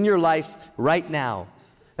 in your life right now,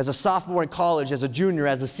 as a sophomore in college, as a junior,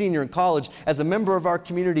 as a senior in college, as a member of our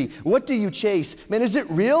community, what do you chase? Man, is it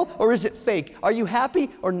real or is it fake? Are you happy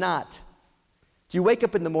or not? Do you wake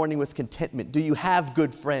up in the morning with contentment? Do you have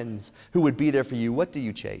good friends who would be there for you? What do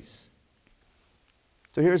you chase?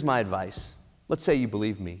 So here's my advice. Let's say you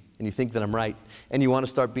believe me and you think that I'm right and you want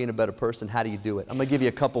to start being a better person. How do you do it? I'm going to give you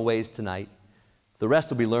a couple ways tonight. The rest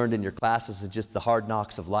will be learned in your classes. It's just the hard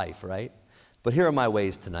knocks of life, right? But here are my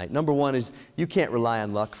ways tonight. Number one is you can't rely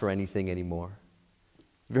on luck for anything anymore.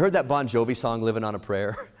 Have you heard that Bon Jovi song, Living on a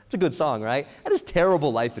Prayer? It's a good song, right? That is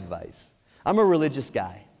terrible life advice. I'm a religious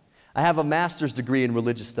guy. I have a master's degree in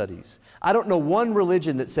religious studies. I don't know one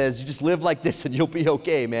religion that says you just live like this and you'll be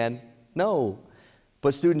okay, man. No.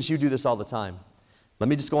 But students, you do this all the time. Let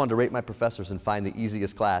me just go on to rate my professors and find the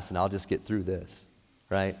easiest class and I'll just get through this,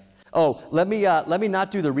 right? Oh, let me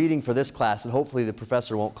not do the reading for this class and hopefully the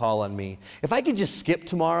professor won't call on me. If I could just skip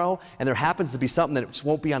tomorrow and there happens to be something that just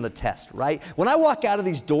won't be on the test, right? When I walk out of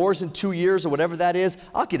these doors in 2 years or whatever that is,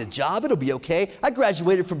 I'll get a job, it'll be okay. I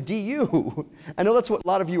graduated from DU. I know that's what a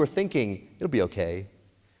lot of you are thinking. It'll be okay.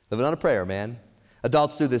 Living on a prayer, man.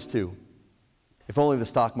 Adults do this too. If only the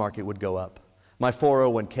stock market would go up. My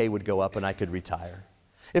 401k would go up and I could retire.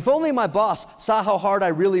 If only my boss saw how hard I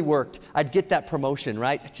really worked, I'd get that promotion,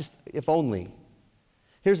 right? Just, if only.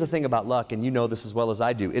 Here's the thing about luck, and you know this as well as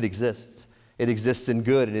I do. It exists. It exists in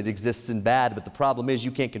good and it exists in bad, but the problem is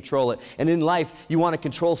you can't control it. And in life, you want to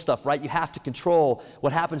control stuff, right? You have to control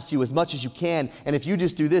what happens to you as much as you can. And if you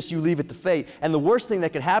just do this, you leave it to fate. And the worst thing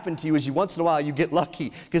that can happen to you is once in a while you get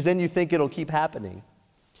lucky, because then you think it'll keep happening.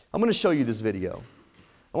 I'm going to show you this video.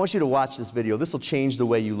 I want you to watch this video. This will change the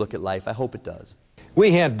way you look at life. I hope it does.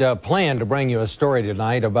 We had planned to bring you a story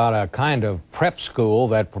tonight about a kind of prep school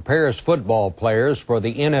that prepares football players for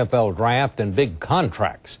the NFL draft and big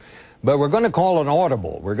contracts. But we're going to call an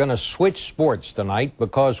audible. We're going to switch sports tonight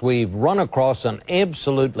because we've run across an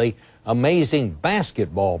absolutely amazing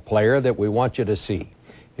basketball player that we want you to see.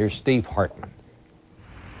 Here's Steve Hartman.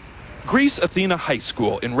 Greece Athena High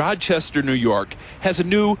School in Rochester, New York, has a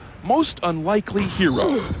new, most unlikely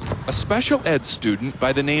hero, a special ed student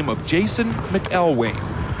by the name of Jason McElwain.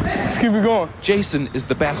 Let's keep it going. Jason is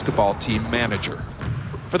the basketball team manager.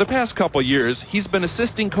 For the past couple years, he's been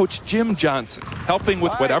assisting Coach Jim Johnson, helping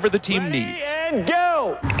with whatever the team needs. And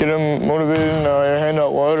go! Get them motivated and hand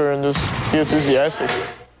out water and just be enthusiastic.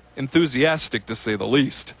 Enthusiastic, to say the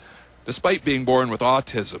least. Despite being born with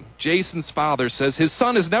autism, Jason's father says his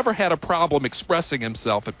son has never had a problem expressing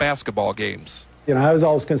himself at basketball games. You know, I was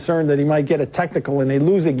always concerned that he might get a technical and they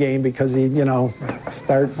lose a game because he, you know,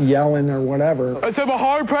 start yelling or whatever. Let's have a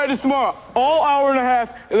hard practice tomorrow, all hour and a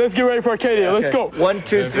half, and let's get ready for Arcadia. Okay. Let's go. 1,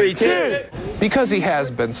 2, 3, 2. Because he has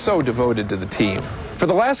been so devoted to the team, for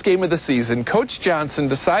the last game of the season, Coach Johnson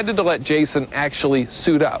decided to let Jason actually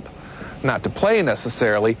suit up. Not to play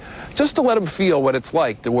necessarily, just to let him feel what it's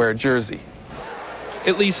like to wear a jersey.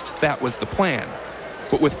 At least that was the plan.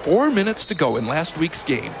 But with 4 minutes to go in last week's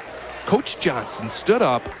game, Coach Johnson stood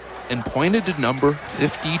up and pointed to number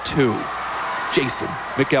 52, Jason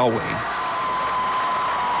McElwain.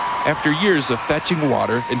 After years of fetching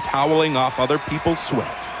water and toweling off other people's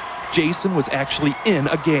sweat, Jason was actually in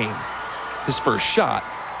a game. His first shot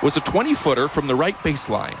was a 20-footer from the right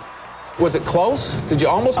baseline. Was it close? Did you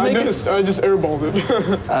almost make it? I just airballed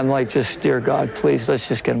it. I'm like, just, dear God, please, let's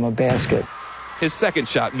just get him a basket. His second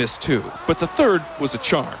shot missed too, but the third was a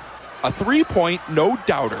charm. A three-point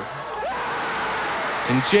no-doubter.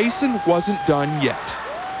 And Jason wasn't done yet.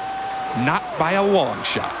 Not by a long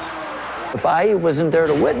shot. If I wasn't there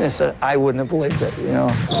to witness it, I wouldn't have believed it, you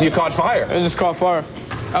know. You caught fire. I just caught fire.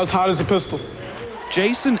 I was hot as a pistol.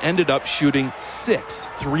 Jason ended up shooting 6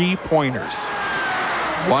 3-pointers.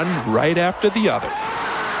 One right after the other.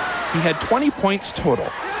 He had 20 points total,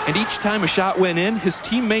 and each time a shot went in, his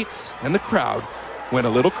teammates and the crowd went a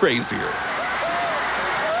little crazier.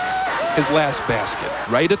 His last basket,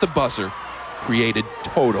 right at the buzzer, created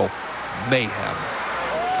total mayhem.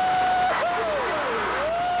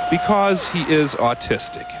 Because he is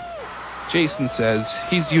autistic, Jason says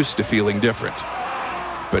he's used to feeling different,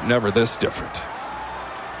 but never this different.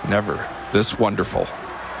 Never this wonderful.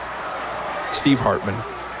 Steve Hartman,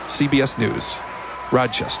 CBS News,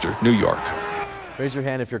 Rochester, New York. Raise your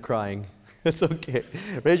hand if you're crying. It's okay.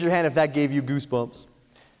 Raise your hand if that gave you goosebumps.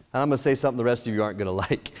 And I'm going to say something the rest of you aren't going to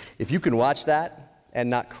like. If you can watch that and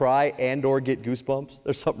not cry and or get goosebumps,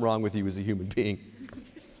 there's something wrong with you as a human being.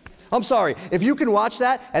 I'm sorry. If you can watch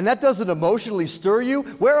that and that doesn't emotionally stir you,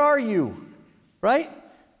 where are you? Right?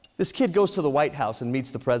 This kid goes to the White House and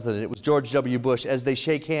meets the president. It was George W. Bush. As they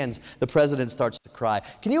shake hands, the president starts to cry.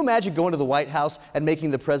 Can you imagine going to the White House and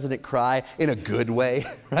making the president cry in a good way,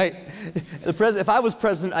 right? If I was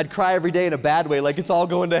president, I'd cry every day in a bad way, like it's all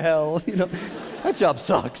going to hell, you know? That job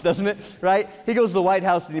sucks, doesn't it, right? He goes to the White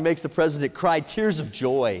House and he makes the president cry tears of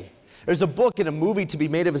joy. There's a book and a movie to be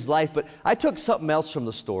made of his life, but I took something else from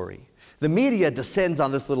the story. The media descends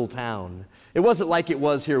on this little town. It wasn't like it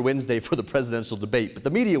was here Wednesday for the presidential debate, but the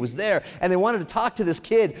media was there, and they wanted to talk to this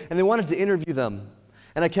kid, and they wanted to interview them.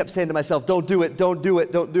 And I kept saying to myself, don't do it, don't do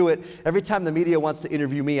it, don't do it. Every time the media wants to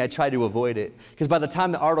interview me, I try to avoid it. Because by the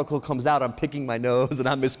time the article comes out, I'm picking my nose, and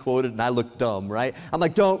I'm misquoted, and I look dumb, right? I'm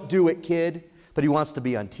like, don't do it, kid. But he wants to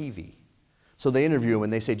be on TV. So they interview him,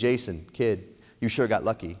 and they say, Jason, kid, you sure got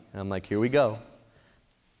lucky. And I'm like, here we go.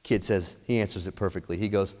 Kid says, he answers it perfectly. He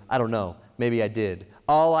goes, I don't know, maybe I did.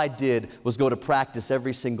 All I did was go to practice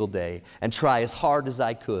every single day and try as hard as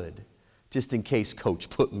I could, just in case coach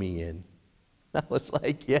put me in. I was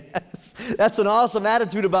like, yes, that's an awesome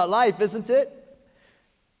attitude about life, isn't it?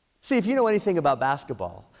 See, if you know anything about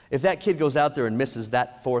basketball, if that kid goes out there and misses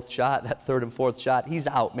that fourth shot, that third and fourth shot, he's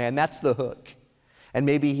out, man. That's the hook. And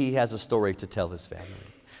maybe he has a story to tell his family.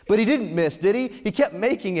 But he didn't miss, did he? He kept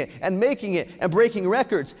making it and breaking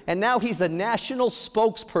records. And now he's a national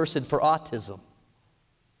spokesperson for autism.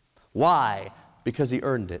 Why? Because he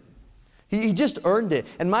earned it. He just earned it.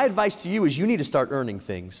 And my advice to you is you need to start earning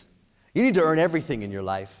things. You need to earn everything in your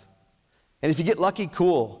life. And if you get lucky,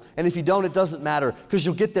 cool. And if you don't, it doesn't matter, because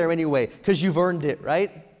you'll get there anyway, because you've earned it,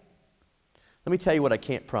 right? Let me tell you what I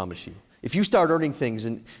can't promise you. If you start earning things,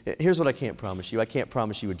 and here's what I can't promise you. I can't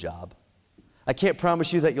promise you a job. I can't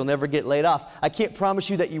promise you that you'll never get laid off. I can't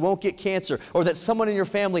promise you that you won't get cancer or that someone in your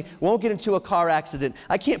family won't get into a car accident.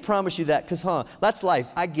 I can't promise you that because, that's life.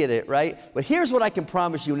 I get it, right? But here's what I can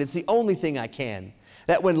promise you, and it's the only thing I can.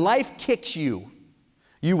 That when life kicks you,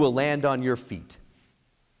 you will land on your feet.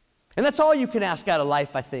 And that's all you can ask out of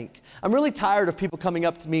life, I think. I'm really tired of people coming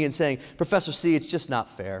up to me and saying, Professor C, it's just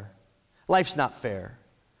not fair. Life's not fair.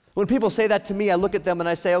 When people say that to me, I look at them and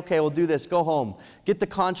I say, okay, we'll do this. Go home. Get the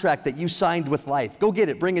contract that you signed with life. Go get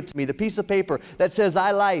it. Bring it to me. The piece of paper that says,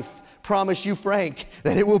 I, life, promise you, Frank,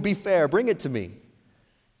 that it will be fair. Bring it to me.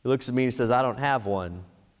 He looks at me and he says, I don't have one.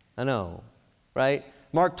 I know, right?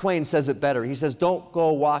 Mark Twain says it better. He says, don't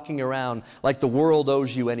go walking around like the world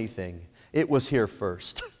owes you anything. It was here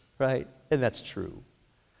first, right? And that's true.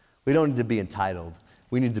 We don't need to be entitled.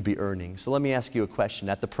 We need to be earning. So let me ask you a question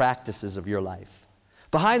at the practices of your life.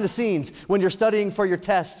 Behind the scenes, when you're studying for your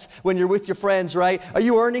tests, when you're with your friends, right? Are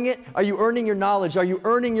you earning it? Are you earning your knowledge? Are you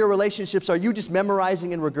earning your relationships? Are you just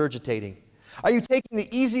memorizing and regurgitating? Are you taking the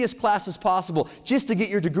easiest classes possible just to get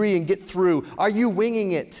your degree and get through? Are you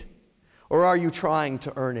winging it? Or are you trying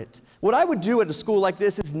to earn it? What I would do at a school like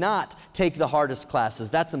this is not take the hardest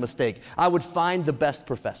classes. That's a mistake. I would find the best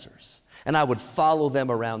professors, and I would follow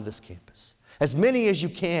them around this campus. As many as you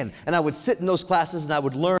can, and I would sit in those classes and I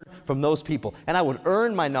would learn from those people, and I would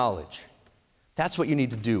earn my knowledge. That's what you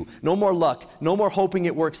need to do. No more luck, no more hoping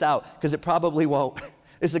it works out, because it probably won't.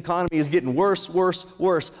 This economy is getting worse, worse,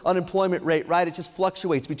 worse. Unemployment rate, right? It just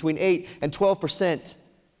fluctuates between 8 and 12%.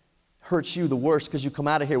 Hurts you the worst because you come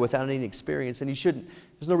out of here without any experience, and you shouldn't.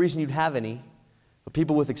 There's no reason you'd have any, but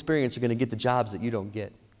people with experience are going to get the jobs that you don't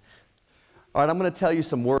get. All right, I'm going to tell you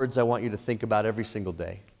some words I want you to think about every single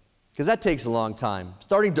day, because that takes a long time.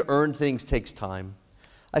 Starting to earn things takes time.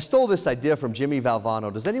 I stole this idea from Jimmy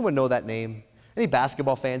Valvano. Does anyone know that name? Any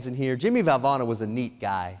basketball fans in here? Jimmy Valvano was a neat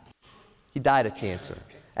guy. He died of cancer.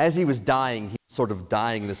 As he was dying, he was sort of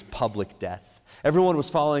dying this public death. Everyone was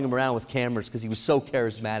following him around with cameras because he was so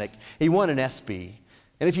charismatic. He won an ESPY.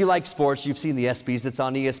 And if you like sports, you've seen the ESPYs. It's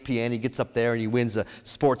on ESPN. He gets up there and he wins a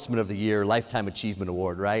Sportsman of the Year, Lifetime Achievement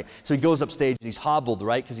Award, right? So he goes up stage and he's hobbled,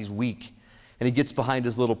 right, because he's weak. And he gets behind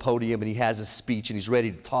his little podium and he has his speech and he's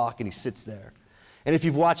ready to talk and he sits there. And if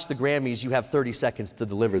you've watched the Grammys, you have 30 seconds to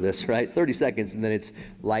deliver this, right? 30 seconds, and then it's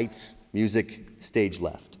lights, music, stage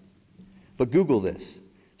left. But Google this.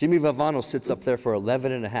 Jimmy Valvano sits up there for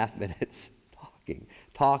 11 and a half minutes,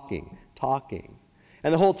 talking.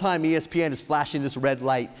 And the whole time ESPN is flashing this red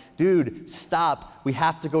light. Dude, stop. We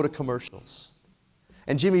have to go to commercials.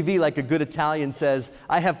 And Jimmy V, like a good Italian, says,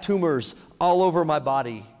 I have tumors all over my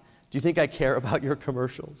body. Do you think I care about your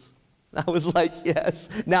commercials? I was like, yes.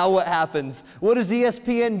 Now what happens? What does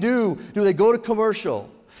ESPN do? Do they go to commercial?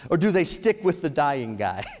 Or do they stick with the dying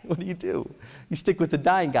guy? What do? You stick with the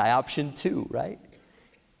dying guy, option 2, right?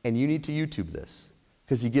 And you need to YouTube this,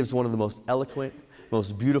 because he gives one of the most eloquent,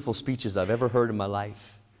 most beautiful speeches I've ever heard in my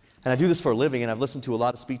life. And I do this for a living, and I've listened to a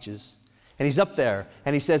lot of speeches. And he's up there,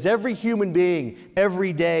 and he says every human being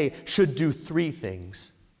every day should do 3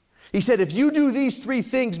 things. He said, if you do these 3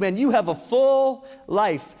 things, man, you have a full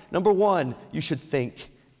life. Number 1, you should think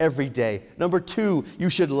every day. Number 2, you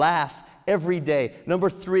should laugh every day. Number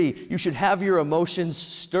 3, you should have your emotions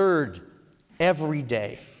stirred every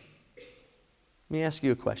day. Let me ask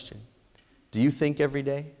you a question. Do you think every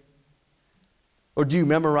day? Or do you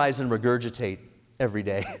memorize and regurgitate every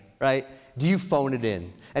day, right? Do you phone it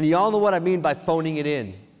in? And you all know what I mean by phoning it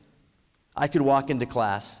in. I could walk into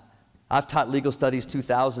class. I've taught legal studies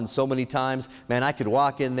 2000 so many times. Man, I could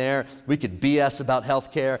walk in there, we could BS about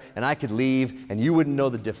healthcare, and I could leave, and you wouldn't know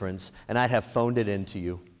the difference, and I'd have phoned it in to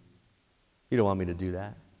you. You don't want me to do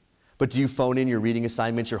that. But do you phone in your reading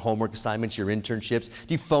assignments, your homework assignments, your internships?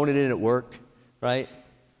 Do you phone it in at work, right?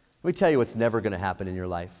 Let me tell you what's never going to happen in your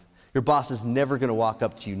life. Your boss is never going to walk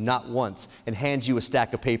up to you, not once, and hand you a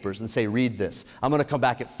stack of papers and say, read this. I'm going to come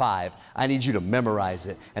back at 5. I need you to memorize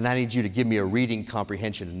it, and I need you to give me a reading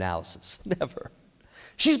comprehension analysis. Never.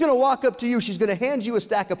 She's going to walk up to you, she's going to hand you a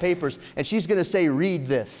stack of papers, and she's going to say, read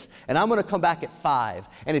this, and I'm going to come back at 5.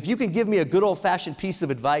 And if you can give me a good old-fashioned piece of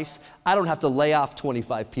advice, I don't have to lay off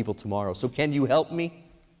 25 people tomorrow. So can you help me?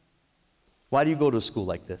 Why do you go to a school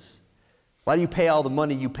like this? Why do you pay all the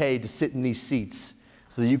money you pay to sit in these seats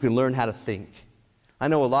so that you can learn how to think? I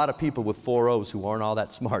know a lot of people with 4.0s who aren't all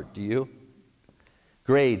that smart, do you?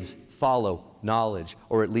 Grades follow knowledge,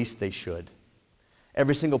 or at least they should.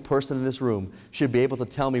 Every single person in this room should be able to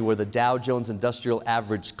tell me where the Dow Jones Industrial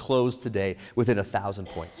Average closed today within 1,000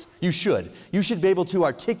 points. You should. You should be able to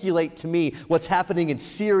articulate to me what's happening in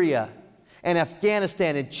Syria and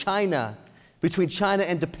Afghanistan and China, between China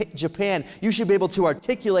and Japan. You should be able to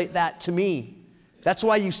articulate that to me. That's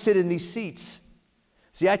why you sit in these seats.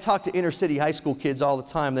 See, I talk to inner city high school kids all the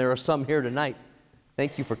time. There are some here tonight.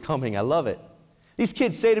 Thank you for coming. I love it. These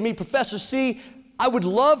kids say to me, Professor C, I would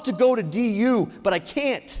love to go to DU, but I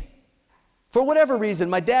can't. For whatever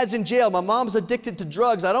reason, my dad's in jail, my mom's addicted to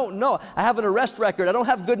drugs, I don't know. I have an arrest record, I don't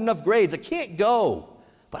have good enough grades, I can't go.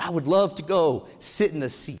 But I would love to go sit in a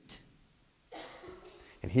seat.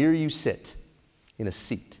 And here you sit in a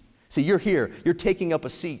seat. See, you're here, you're taking up a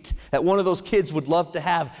seat that one of those kids would love to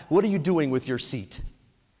have. What are you doing with your seat?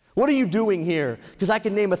 What are you doing here? Because I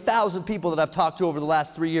can name 1,000 people that I've talked to over the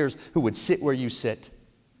last 3 years who would sit where you sit.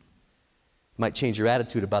 Might change your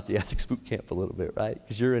attitude about the ethics boot camp a little bit, right?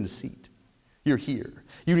 Because you're in a seat. You're here.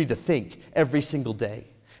 You need to think every single day.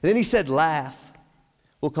 And then he said, laugh.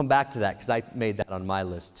 We'll come back to that because I made that on my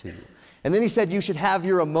list too. And then he said you should have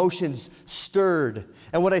your emotions stirred.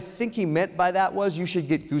 And what I think he meant by that was you should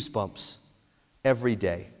get goosebumps every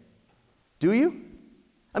day. Do you?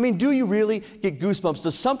 I mean, do you really get goosebumps?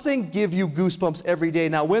 Does something give you goosebumps every day?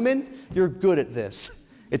 Now, women, you're good at this.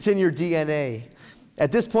 It's in your DNA.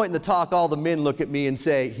 At this point in the talk, all the men look at me and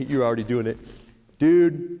say, you're already doing it.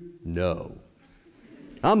 Dude, no.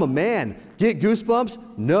 I'm a man. Get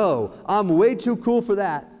goosebumps? No. I'm way too cool for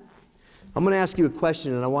that. I'm going to ask you a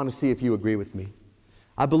question, and I want to see if you agree with me.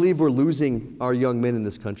 I believe we're losing our young men in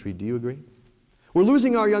this country. Do you agree? We're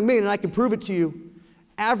losing our young men, and I can prove it to you.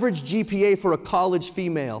 Average GPA for a college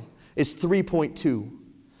female is 3.2.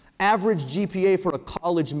 Average GPA for a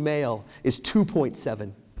college male is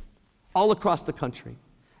 2.7. All across the country,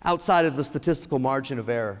 outside of the statistical margin of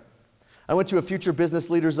error. I went to a Future Business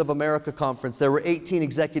Leaders of America conference. There were 18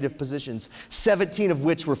 executive positions, 17 of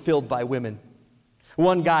which were filled by women.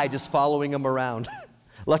 One guy just following them around.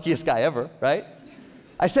 Luckiest guy ever, right?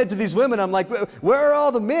 I said to these women, I'm like, where are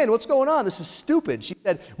all the men? What's going on? This is stupid. She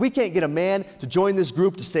said, we can't get a man to join this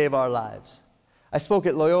group to save our lives. I spoke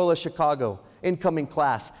at Loyola Chicago. Incoming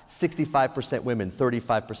class, 65% women,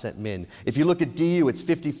 35% men. If you look at DU, it's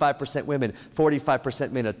 55% women,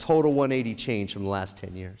 45% men, a total 180 change from the last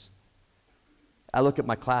 10 years. I look at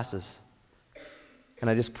my classes, and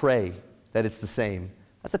I just pray that it's the same.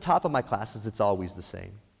 At the top of my classes, it's always the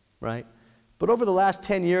same, right? But over the last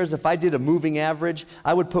 10 years, if I did a moving average,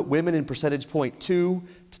 I would put women in percentage point 2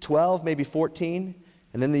 to 12, maybe 14,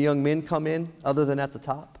 and then the young men come in, other than at the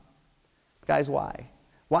top. Guys, why?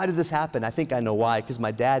 Why did this happen? I think I know why, because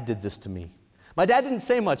my dad did this to me. My dad didn't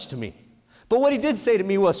say much to me. But what he did say to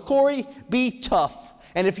me was, Corey, be tough.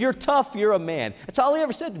 And if you're tough, you're a man. That's all he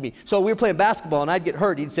ever said to me. So we were playing basketball, and I'd get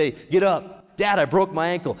hurt. He'd say, get up. Dad, I broke my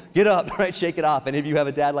ankle. Get up, right? Shake it off. And if you have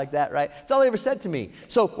a dad like that, right? That's all he ever said to me.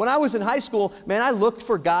 So when I was in high school, man, I looked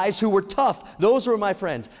for guys who were tough. Those were my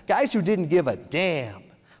friends. Guys who didn't give a damn.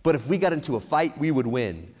 But if we got into a fight, we would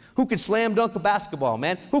win. Who could slam dunk a basketball,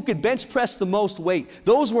 man? Who could bench press the most weight?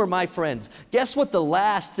 Those were my friends. Guess what the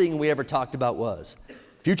last thing we ever talked about was?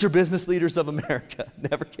 Future Business Leaders of America.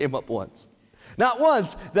 Never came up once. Not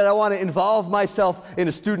once did I want to involve myself in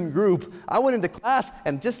a student group. I went into class,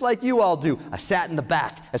 and just like you all do, I sat in the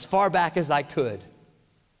back, as far back as I could.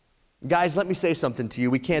 Guys, let me say something to you.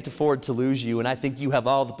 We can't afford to lose you, and I think you have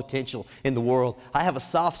all the potential in the world. I have a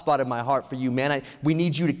soft spot in my heart for you, man. We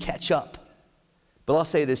need you to catch up. But I'll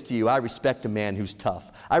say this to you. I respect a man who's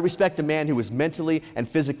tough. I respect a man who is mentally and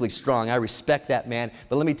physically strong. I respect that man.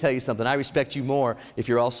 But let me tell you something. I respect you more if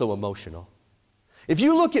you're also emotional. If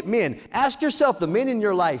you look at men, ask yourself the men in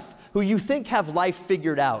your life who you think have life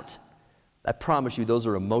figured out. I promise you, those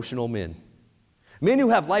are emotional men. Men who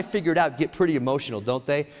have life figured out get pretty emotional, don't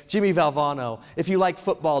they? Jimmy Valvano. If you like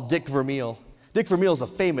football, Dick Vermeil. Dick Vermeil is a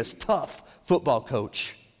famous, tough football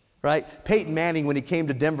coach, right? Peyton Manning, when he came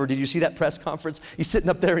to Denver, did you see that press conference? He's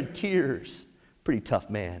sitting up there in tears. Pretty tough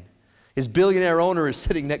man. His billionaire owner is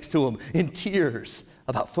sitting next to him in tears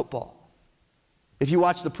about football. If you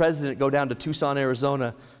watch the president go down to Tucson,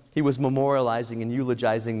 Arizona, he was memorializing and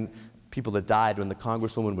eulogizing people that died when the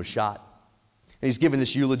congresswoman was shot. And he's giving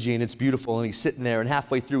this eulogy, and it's beautiful, and he's sitting there, and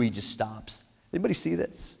halfway through, he just stops. Anybody see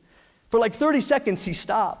this? For like 30 seconds, he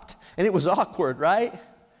stopped, and it was awkward, right?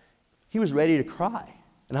 He was ready to cry.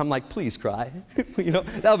 And I'm like, please cry. You know,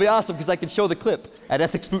 that would be awesome, because I could show the clip at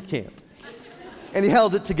Ethics Boot Camp. And he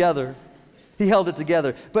held it together. He held it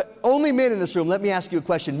together. But only men in this room, let me ask you a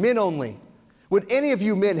question. Men only. Would any of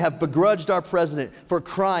you men have begrudged our president for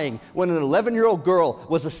crying when an 11-year-old girl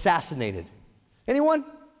was assassinated? Anyone?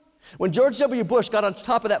 When George W. Bush got on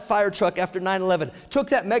top of that fire truck after 9/11, took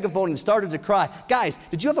that megaphone and started to cry. Guys,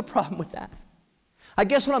 did you have a problem with that? I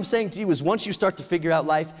guess what I'm saying to you is once you start to figure out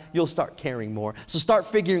life, you'll start caring more. So start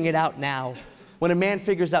figuring it out now. When a man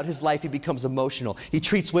figures out his life, he becomes emotional. He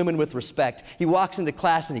treats women with respect. He walks into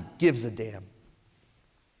class and he gives a damn.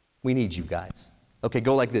 We need you guys. Okay,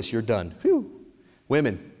 go like this. You're done. Whew.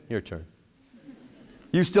 Women, your turn.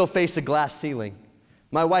 You still face a glass ceiling.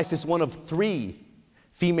 My wife is one of 3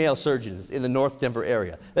 female surgeons in the North Denver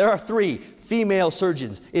area. There are 3 female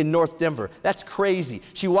surgeons in North Denver. That's crazy.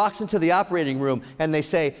 She walks into the operating room and they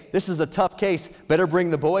say, this is a tough case, better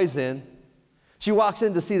bring the boys in. She walks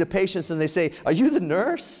in to see the patients and they say, are you the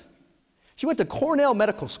nurse? She went to Cornell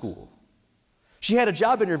Medical School. She had a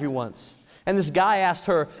job interview once and this guy asked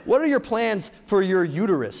her, what are your plans for your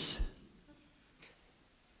uterus?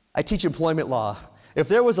 I teach employment law. If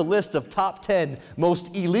there was a list of top 10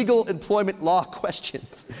 most illegal employment law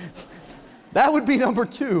questions, that would be number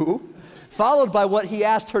 2, followed by what he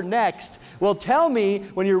asked her next. Well, tell me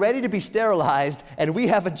when you're ready to be sterilized and we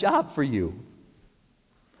have a job for you.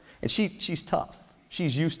 And she's tough.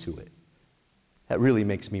 She's used to it. That really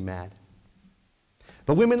makes me mad.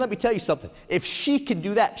 But women, let me tell you something. If she can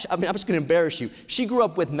do that, I mean, I'm just going to embarrass you. She grew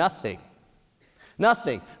up with nothing.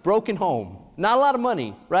 Nothing. Broken home. Not a lot of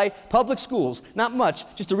money, right? Public schools. Not much.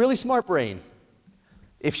 Just a really smart brain.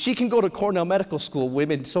 If she can go to Cornell Medical School,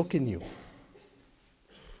 women, so can you.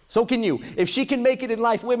 So can you. If she can make it in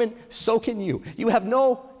life, women, so can you. You have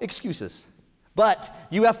no excuses. But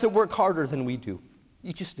you have to work harder than we do.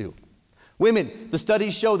 You just do. Women, the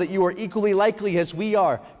studies show that you are equally likely as we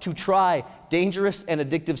are to try dangerous and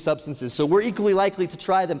addictive substances. So we're equally likely to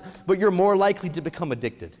try them, but you're more likely to become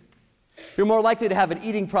addicted. You're more likely to have an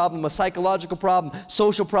eating problem, a psychological problem,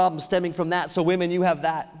 social problem stemming from that. So women, you have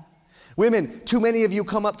that. Women, too many of you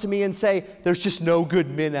come up to me and say, there's just no good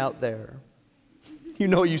men out there. You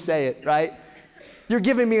know you say it, right? You're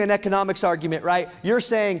giving me an economics argument, right? You're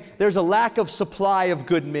saying there's a lack of supply of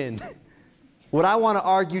good men. What I want to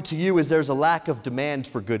argue to you is there's a lack of demand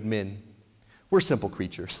for good men. We're simple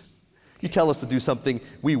creatures. You tell us to do something,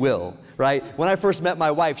 we will, right? When I first met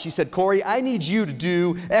my wife, she said, Corey, I need you to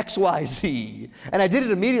do X, Y, Z. And I did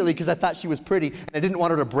it immediately because I thought she was pretty and I didn't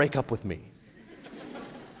want her to break up with me.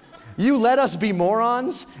 You let us be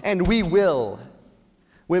morons and we will.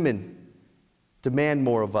 Women, demand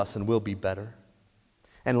more of us and we'll be better.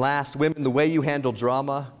 And last, women, the way you handle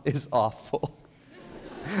drama is awful.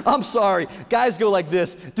 I'm sorry. Guys go like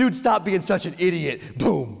this. Dude, stop being such an idiot.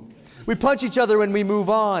 Boom. We punch each other when we move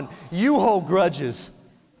on. You hold grudges.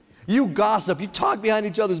 You gossip. You talk behind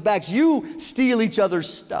each other's backs. You steal each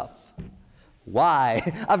other's stuff. Why?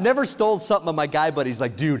 I've never stole something on my guy buddy's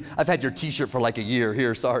like, dude, I've had your t-shirt for like a year.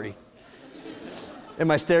 Here, sorry. Am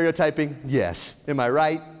I stereotyping? Yes. Am I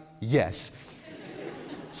right? Yes.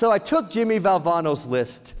 So I took Jimmy Valvano's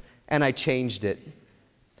list and I changed it.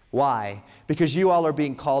 Why? Because you all are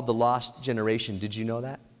being called the lost generation. Did you know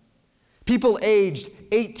that? People aged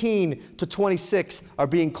 18 to 26 are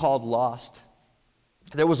being called lost.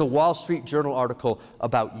 There was a Wall Street Journal article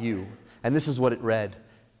about you, and this is what it read.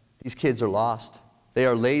 These kids are lost. They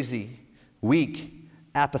are lazy, weak,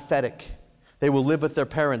 apathetic. They will live with their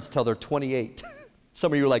parents till they're 28.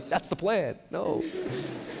 Some of you are like, that's the plan. No.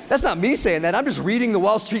 That's not me saying that. I'm just reading the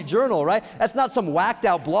Wall Street Journal, right? That's not some whacked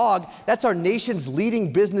out blog. That's our nation's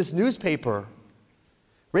leading business newspaper.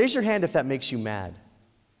 Raise your hand if that makes you mad.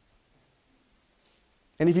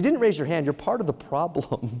 And if you didn't raise your hand, you're part of the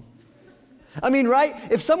problem. I mean, right?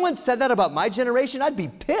 If someone said that about my generation, I'd be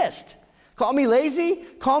pissed. Call me lazy?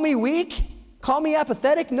 Call me weak? Call me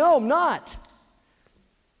apathetic? No, I'm not.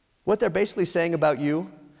 What they're basically saying about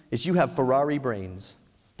you is you have Ferrari brains,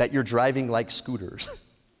 that you're driving like scooters.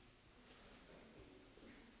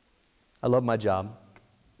 I love my job.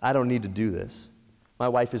 I don't need to do this. My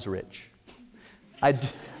wife is rich.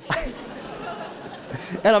 And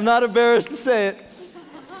I'm not embarrassed to say it.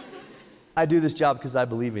 I do this job because I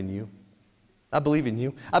believe in you. I believe in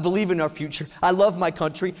you. I believe in our future. I love my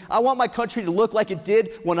country. I want my country to look like it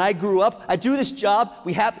did when I grew up. I do this job.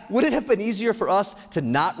 Would it have been easier for us to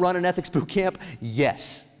not run an ethics boot camp?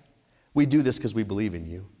 Yes. We do this because we believe in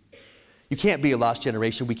you. You can't be a lost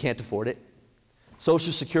generation. We can't afford it.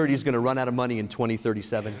 Social Security is going to run out of money in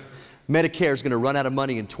 2037. Medicare is going to run out of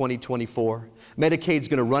money in 2024. Medicaid is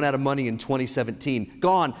going to run out of money in 2017.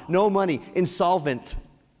 Gone. No money. Insolvent.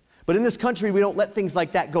 But in this country, we don't let things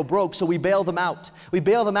like that go broke, so we bail them out. We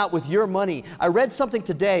bail them out with your money. I read something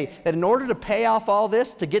today that in order to pay off all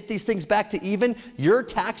this, to get these things back to even, your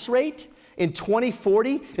tax rate in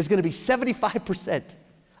 2040 is going to be 75%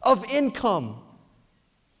 of income.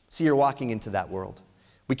 See, you're walking into that world.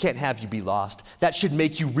 We can't have you be lost. That should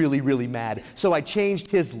make you really, really mad. So I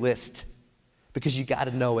changed his list because you got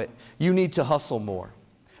to know it. You need to hustle more.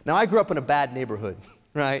 Now, I grew up in a bad neighborhood,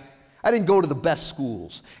 right? I didn't go to the best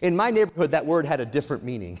schools. In my neighborhood, that word had a different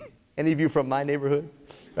meaning. Any of you from my neighborhood,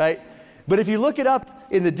 right? But if you look it up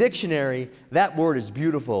in the dictionary, that word is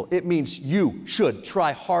beautiful. It means you should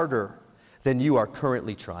try harder than you are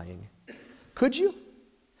currently trying. Could you?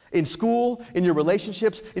 In school, in your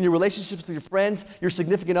relationships with your friends, your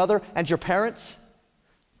significant other, and your parents,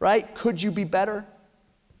 right? Could you be better?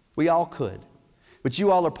 We all could. But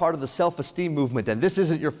you all are part of the self-esteem movement, and this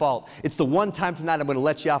isn't your fault. It's the one time tonight I'm going to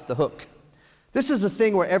let you off the hook. This is the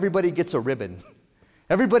thing where everybody gets a ribbon.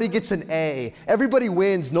 Everybody gets an A. Everybody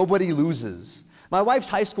wins, nobody loses. My wife's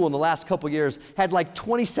high school in the last couple years had like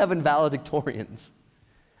 27 valedictorians,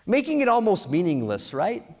 making it almost meaningless,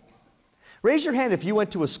 right? Raise your hand if you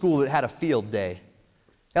went to a school that had a field day,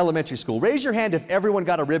 elementary school. Raise your hand if everyone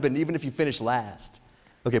got a ribbon, even if you finished last.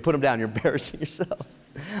 Okay, put them down, you're embarrassing yourselves.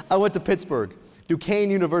 I went to Pittsburgh, Duquesne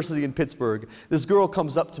University in Pittsburgh. This girl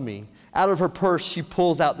comes up to me. Out of her purse, she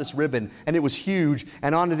pulls out this ribbon, and it was huge,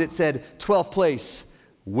 and on it said, 12th place,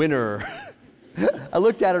 winner. I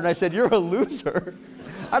looked at her and I said, you're a loser.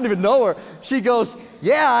 I don't even know her. She goes,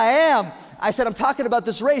 yeah, I am. I said, I'm talking about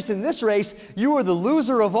this race. In this race, you were the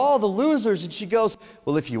loser of all the losers. And she goes,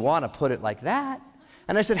 well, if you want to put it like that.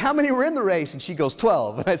 And I said, how many were in the race? And she goes,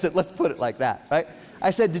 12. And I said, let's put it like that, right? I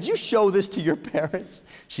said, did you show this to your parents?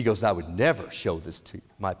 She goes, I would never show this to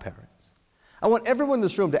my parents. I want everyone in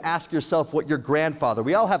this room to ask yourself what your grandfather,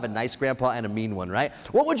 we all have a nice grandpa and a mean one, right?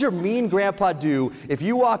 What would your mean grandpa do if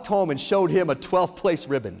you walked home and showed him a 12th place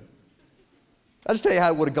ribbon? I'll just tell you how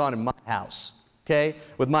it would have gone in my house, okay,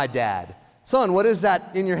 with my dad. Son, what is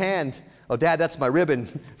that in your hand? Oh, Dad, that's my ribbon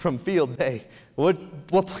from field day. What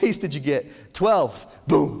place did you get? 12.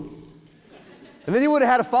 Boom. And then he would have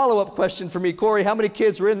had a follow-up question for me. Corey, how many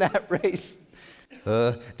kids were in that race?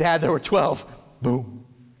 Dad, there were 12. Boom.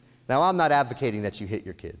 Now, I'm not advocating that you hit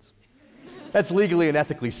your kids. That's legally and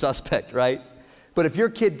ethically suspect, right? But if your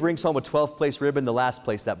kid brings home a 12th place ribbon, the last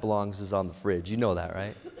place that belongs is on the fridge. You know that,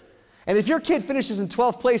 right? And if your kid finishes in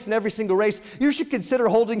 12th place in every single race, you should consider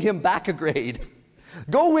holding him back a grade.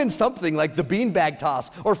 Go win something like the beanbag toss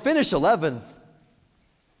or finish 11th.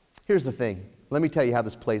 Here's the thing. Let me tell you how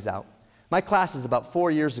this plays out. My classes about 4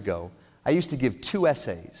 years ago, I used to give 2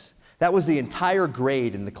 essays. That was the entire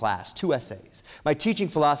grade in the class, 2 essays. My teaching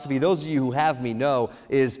philosophy, those of you who have me know,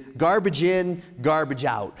 is garbage in, garbage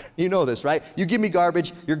out. You know this, right? You give me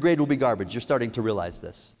garbage, your grade will be garbage. You're starting to realize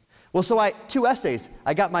this. Well, so 2 essays.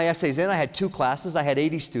 I got my essays in. I had 2 classes. I had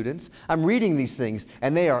 80 students. I'm reading these things,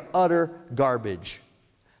 and they are utter garbage.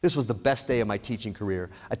 This was the best day of my teaching career.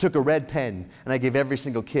 I took a red pen, and I gave every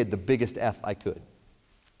single kid the biggest F I could.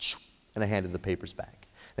 And I handed the papers back.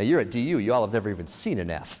 Now, you're at DU. You all have never even seen an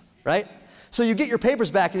F, right? So you get your papers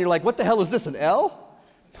back, and you're like, what the hell is this, an L?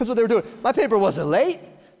 That's what they were doing. My paper wasn't late.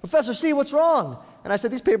 Professor C, what's wrong? And I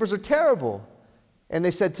said, these papers are terrible. And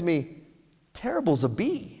they said to me, terrible's a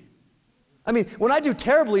B. I mean, when I do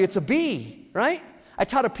terribly, it's a B, right? I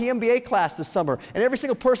taught a PMBA class this summer, and every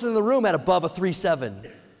single person in the room had above a 3.7,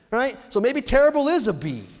 right? So maybe terrible is a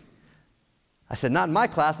B. I said, not in my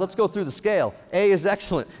class. Let's go through the scale. A is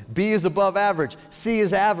excellent. B is above average. C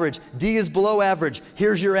is average. D is below average.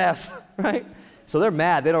 Here's your F, right? So they're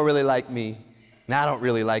mad. They don't really like me. And I don't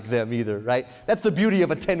really like them either, right? That's the beauty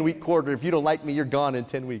of a 10-week quarter. If you don't like me, you're gone in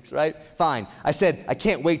 10 weeks, right? Fine. I said, I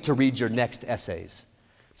can't wait to read your next essays.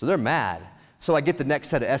 So they're mad. So I get the next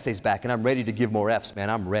set of essays back, and I'm ready to give more Fs, man.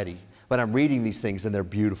 I'm ready. But I'm reading these things, and they're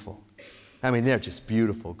beautiful. I mean, they're just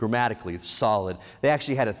beautiful. Grammatically, it's solid. They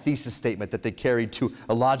actually had a thesis statement that they carried to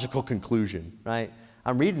a logical conclusion, right?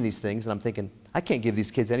 I'm reading these things, and I'm thinking, I can't give these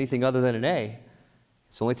kids anything other than an A.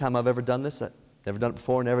 It's the only time I've ever done this. I've never done it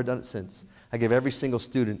before, never done it since. I give every single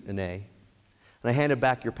student an A. And I handed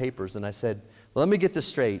back your papers, and I said, well, let me get this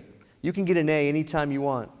straight. You can get an A anytime you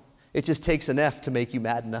want. It just takes an F to make you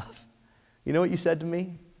mad enough. You know what you said to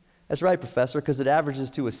me? That's right, Professor, because it averages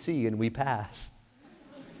to a C, and we pass.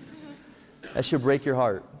 That should break your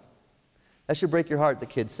heart. That should break your heart, the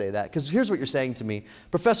kids say that. Because here's what you're saying to me.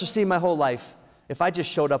 Professor, see, my whole life, if I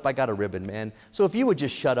just showed up, I got a ribbon, man. So if you would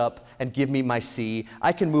just shut up and give me my C,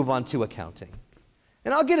 I can move on to accounting.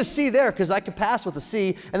 And I'll get a C there because I can pass with a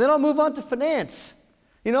C, and then I'll move on to finance.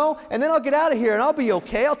 You know, and then I'll get out of here, and I'll be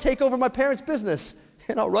okay. I'll take over my parents' business,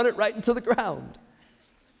 and I'll run it right into the ground.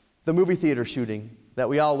 The movie theater shooting that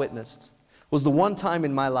we all witnessed was the one time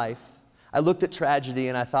in my life I looked at tragedy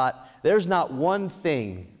and I thought, there's not one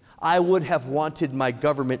thing I would have wanted my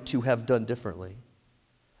government to have done differently.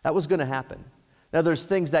 That was going to happen. Now, there's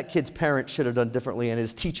things that kid's parents should have done differently and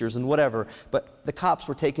his teachers and whatever, but the cops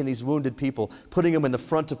were taking these wounded people, putting them in the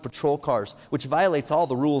front of patrol cars, which violates all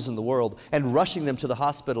the rules in the world, and rushing them to the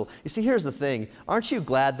hospital. You see, here's the thing. Aren't you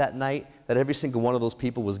glad that night that every single one of those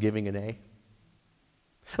people was giving an A?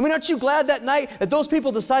 I mean, aren't you glad that night that those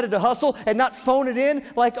people decided to hustle and not phone it in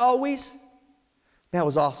like always? That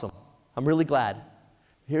was awesome. I'm really glad.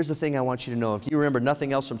 Here's the thing I want you to know. If you remember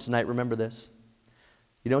nothing else from tonight, remember this.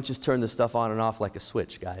 You don't just turn this stuff on and off like a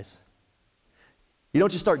switch, guys. You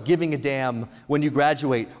don't just start giving a damn when you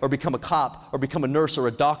graduate or become a cop or become a nurse or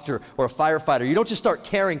a doctor or a firefighter. You don't just start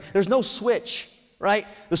caring. There's no switch, right?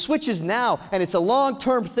 The switch is now, and it's a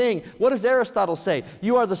long-term thing. What does Aristotle say?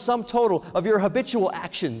 You are the sum total of your habitual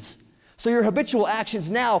actions. So your habitual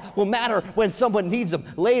actions now will matter when someone needs them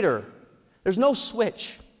later. There's no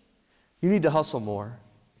switch. You need to hustle more.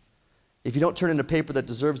 If you don't turn in a paper that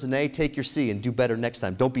deserves an A, take your C and do better next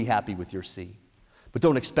time. Don't be happy with your C. But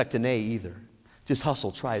don't expect an A either. Just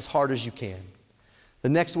hustle. Try as hard as you can. The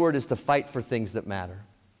next word is to fight for things that matter.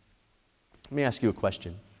 Let me ask you a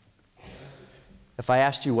question. If I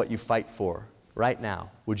asked you what you fight for right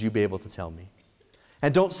now, would you be able to tell me?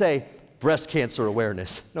 And don't say, breast cancer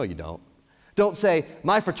awareness. No, you don't. Don't say,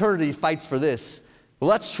 my fraternity fights for this.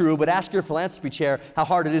 Well, that's true, but ask your philanthropy chair how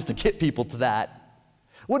hard it is to get people to that.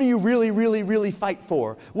 What do you really, really, really fight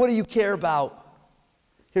for? What do you care about?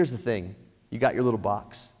 Here's the thing. You got your little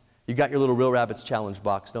box. You got your little Real Rabbits Challenge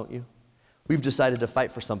box, don't you? We've decided to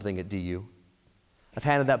fight for something at DU. I've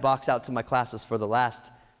handed that box out to my classes for the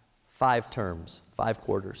last 5 terms, 5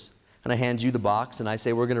 quarters. And I hand you the box, and I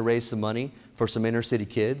say, we're going to raise some money for some inner city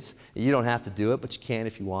kids. You don't have to do it, but you can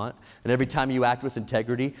if you want. And every time you act with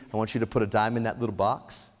integrity, I want you to put a dime in that little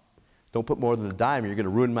box. Don't put more than a dime, or you're going to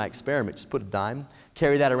ruin my experiment. Just put a dime.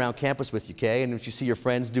 Carry that around campus with you, okay? And if you see your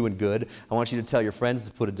friends doing good, I want you to tell your friends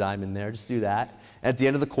to put a dime in there. Just do that. And at the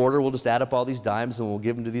end of the quarter, we'll just add up all these dimes, and we'll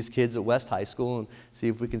give them to these kids at West High School and see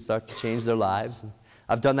if we can start to change their lives. And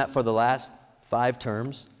I've done that for the last 5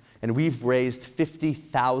 terms. And we've raised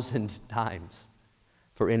 50,000 dimes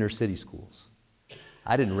for inner city schools.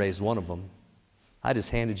 I didn't raise one of them. I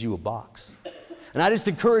just handed you a box. And I just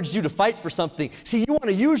encouraged you to fight for something. See, you want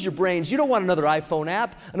to use your brains. You don't want another iPhone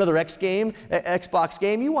app, another Xbox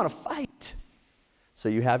game. You want to fight. So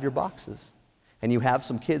you have your boxes. And you have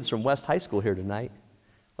some kids from West High School here tonight.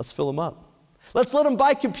 Let's fill them up. Let's let them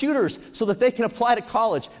buy computers so that they can apply to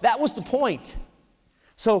college. That was the point.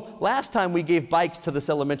 So last time we gave bikes to this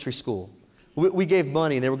elementary school. We gave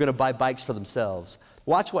money and they were going to buy bikes for themselves.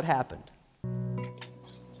 Watch what happened.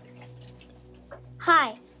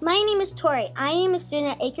 Hi, my name is Tori. I am a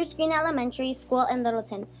student at Acres Green Elementary School in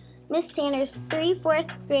Littleton. Miss Tanner's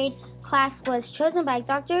 4th grade class was chosen by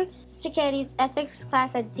Dr. Cicchetti's ethics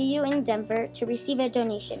class at DU in Denver to receive a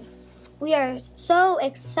donation. We are so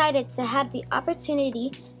excited to have the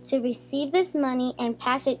opportunity to receive this money and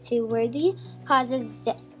pass it to worthy causes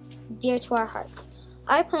dear to our hearts.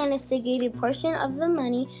 Our plan is to give a portion of the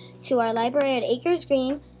money to our library at Acres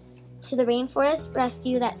Green, to the Rainforest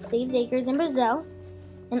Rescue that saves acres in Brazil,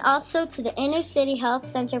 and also to the Inner City Health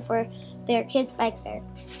Center for their kids' bike fair.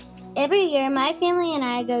 Every year, my family and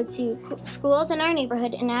I go to schools in our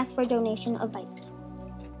neighborhood and ask for a donation of bikes.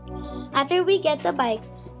 After we get the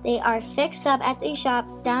bikes, they are fixed up at a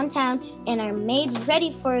shop downtown and are made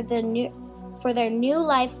ready for their new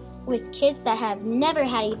life with kids that have never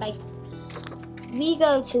had a bike. We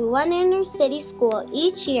go to one inner city school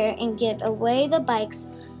each year and give away the bikes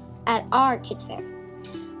at our kids fair.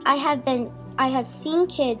 I have seen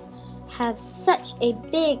kids have such a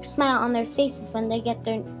big smile on their faces when they get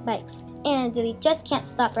their bikes, and they just can't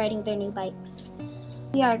stop riding their new bikes.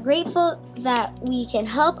 We are grateful that we can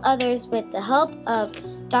help others with the help of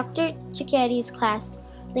Dr. Cicchetti's class.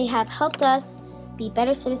 They have helped us be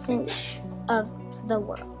better citizens of the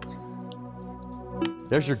world.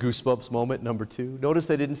 There's your goosebumps moment, number 2. Notice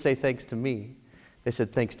they didn't say thanks to me. They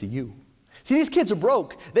said thanks to you. See, these kids are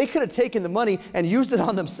broke. They could have taken the money and used it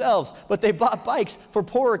on themselves, but they bought bikes for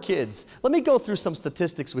poorer kids. Let me go through some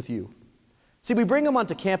statistics with you. See, we bring them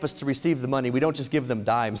onto campus to receive the money. We don't just give them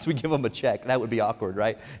dimes. We give them a check. That would be awkward,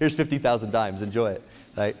 right? Here's 50,000 dimes. Enjoy it,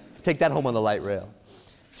 right? Take that home on the light rail.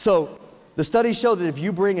 So the studies show that if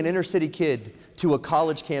you bring an inner city kid to a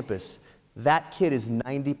college campus, that kid is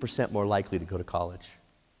 90% more likely to go to college.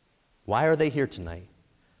 Why are they here tonight?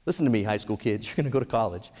 Listen to me, high school kids. You're going to go to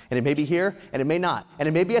college. And it may be here, and it may not. And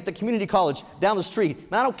it may be at the community college down the street.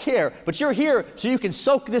 And I don't care, but you're here so you can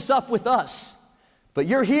soak this up with us. But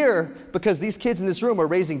you're here because these kids in this room are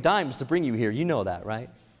raising dimes to bring you here. You know that, right?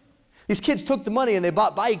 These kids took the money and they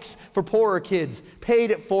bought bikes for poorer kids, paid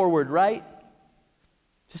it forward, right?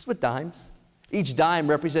 Just with dimes. Each dime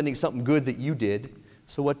representing something good that you did.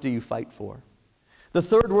 So what do you fight for? The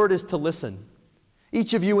third word is to listen.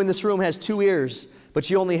 Each of you in this room has 2 ears, but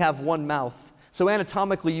you only have 1 mouth. So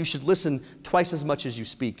anatomically, you should listen twice as much as you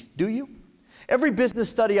speak. Do you? Every business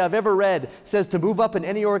study I've ever read says to move up in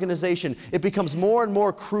any organization, it becomes more and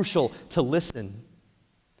more crucial to listen.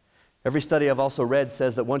 Every study I've also read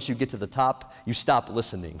says that once you get to the top, you stop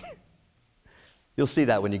listening. You'll see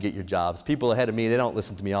that when you get your jobs. People ahead of me, they don't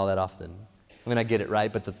listen to me all that often. I mean, I get it,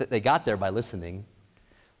 right? But they got there by listening.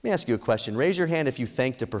 Let me ask you a question. Raise your hand if you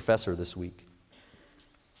thanked a professor this week.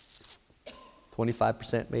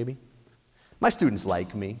 25% maybe? My students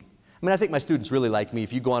like me. I mean, I think my students really like me.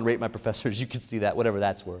 If you go on Rate My Professors, you can see that, whatever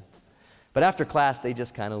that's worth. But after class, they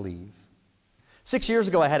just kind of leave. 6 years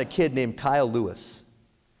ago, I had a kid named Kyle Lewis.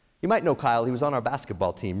 You might know Kyle. He was on our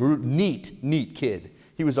basketball team. Neat kid.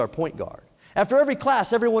 He was our point guard. After every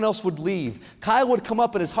class, everyone else would leave. Kyle would come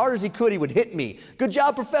up, and as hard as he could, he would hit me. Good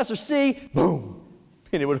job, Professor C. Boom.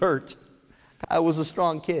 And it would hurt. Kyle was a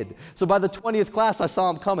strong kid. So by the 20th class, I saw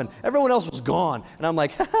him coming. Everyone else was gone. And I'm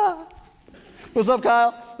like, ha. What's up,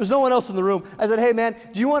 Kyle? There's no one else in the room. I said, hey, man,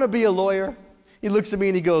 do you want to be a lawyer? He looks at me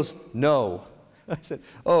and he goes, no. I said,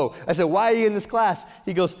 oh. I said, why are you in this class?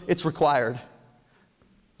 He goes, it's required.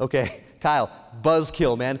 Okay, Kyle,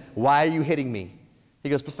 buzzkill, man. Why are you hitting me? He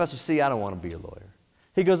goes, Professor C, I don't want to be a lawyer.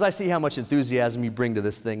 He goes, I see how much enthusiasm you bring to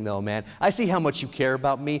this thing, though, man. I see how much you care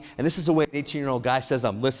about me, and this is the way an 18-year-old guy says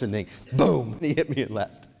I'm listening. Boom, and he hit me and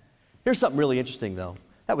left. Here's something really interesting, though.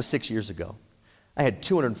 That was 6 years ago. I had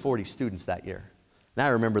 240 students that year, and I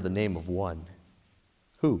remember the name of one.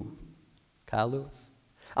 Who? Kyle Lewis.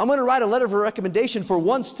 I'm going to write a letter of recommendation for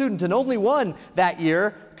one student and only one that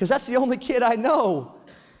year, because that's the only kid I know,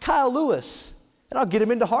 Kyle Lewis, and I'll get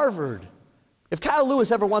him into Harvard. If Kyle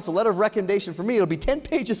Lewis ever wants a letter of recommendation for me, it'll be 10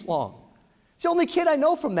 pages long. It's the only kid I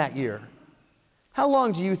know from that year. How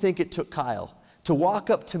long do you think it took Kyle to walk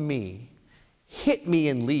up to me, hit me,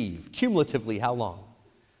 and leave? Cumulatively, how long?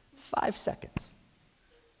 5 seconds.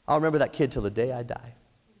 I'll remember that kid till the day I die.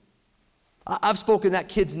 I've spoken that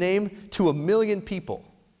kid's name to 1 million people.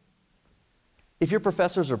 If your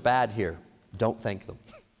professors are bad here, don't thank them.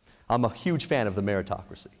 I'm a huge fan of the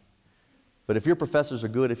meritocracy. But if your professors are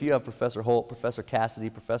good, if you have Professor Holt, Professor Cassidy,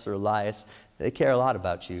 Professor Elias, they care a lot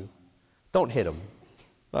about you. Don't hit them,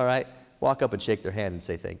 all right? Walk up and shake their hand and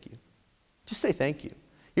say thank you. Just say thank you.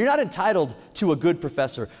 You're not entitled to a good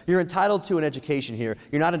professor. You're entitled to an education here.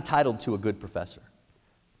 You're not entitled to a good professor,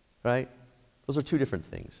 right? Those are 2 different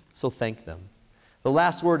things, so thank them. The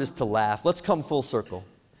last word is to laugh. Let's come full circle.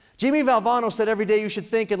 Jimmy Valvano said every day you should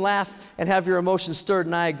think and laugh and have your emotions stirred,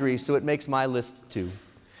 and I agree, so it makes my list too.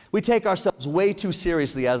 We take ourselves way too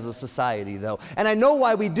seriously as a society, though. And I know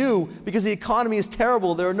why we do, because the economy is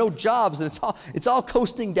terrible. There are no jobs, and it's all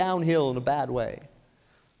coasting downhill in a bad way.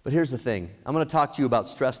 But here's the thing. I'm going to talk to you about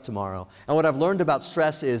stress tomorrow. And what I've learned about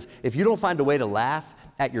stress is if you don't find a way to laugh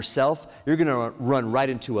at yourself, you're going to run right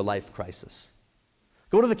into a life crisis.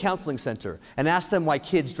 Go to the counseling center and ask them why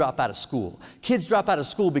kids drop out of school. Kids drop out of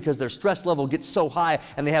school because their stress level gets so high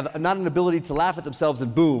and they have not an ability to laugh at themselves,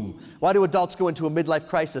 and boom. Why do adults go into a midlife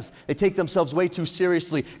crisis? They take themselves way too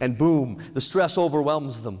seriously, and boom, the stress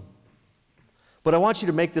overwhelms them. But I want you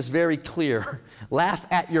to make this very clear. Laugh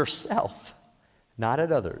at yourself, not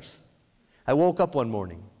at others. I woke up one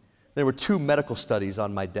morning. There were 2 medical studies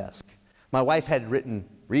on my desk. My wife had written,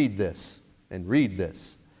 read this and read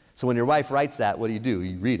this. So when your wife writes that, what do?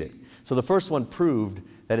 You read it. So the first one proved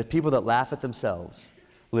that if people that laugh at themselves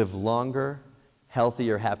live longer,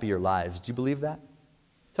 healthier, happier lives. Do you believe that?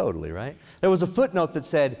 Totally, right? There was a footnote that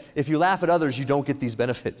said, if you laugh at others, you don't get these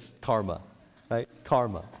benefits. Karma, right?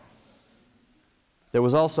 Karma. There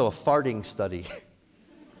was also a farting study.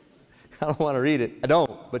 I don't want to read it. I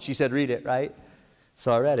don't, but she said read it, right?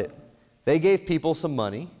 So I read it. They gave people some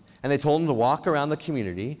money, and they told them to walk around the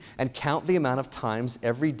community and count the amount of times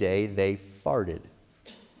every day they farted.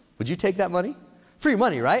 Would you take that money? Free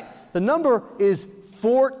money, right? The number is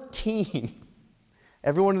 14.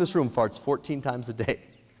 Everyone in this room farts 14 times a day.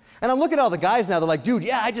 And I'm looking at all the guys now, they're like, dude,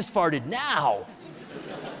 yeah, I just farted now.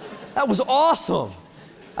 That was awesome.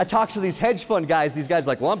 I talk to these hedge fund guys, these guys are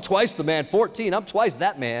like, well, I'm twice the man, 14, I'm twice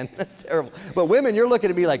that man. That's terrible. But women, you're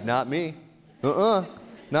looking at me like, not me.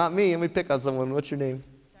 Not me. Let me pick on someone. What's your name?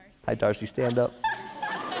 Darcy. Hi, Darcy, stand up.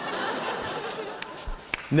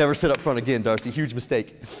 Never sit up front again, Darcy, huge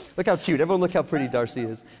mistake. Look how cute, everyone look how pretty Darcy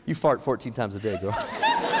is. You fart 14 times a day, girl.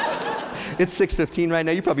 It's 6:15 right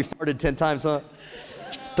now, you probably farted 10 times, huh?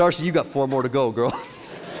 Darcy, you got 4 more to go, girl.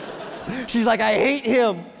 She's like, I hate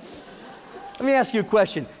him. Let me ask you a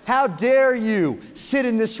question. How dare you sit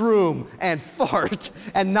in this room and fart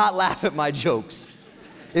and not laugh at my jokes?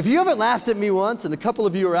 If you haven't laughed at me once and a couple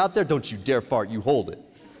of you are out there, don't you dare fart, you hold it,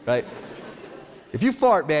 right? If you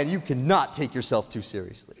fart, man, you cannot take yourself too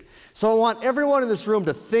seriously. So I want everyone in this room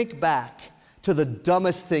to think back to the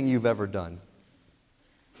dumbest thing you've ever done.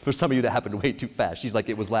 For some of you that happened way too fast. She's like,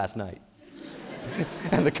 it was last night.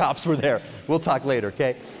 And the cops were there. We'll talk later,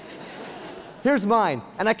 okay? Here's mine,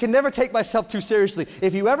 and I can never take myself too seriously.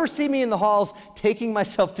 If you ever see me in the halls taking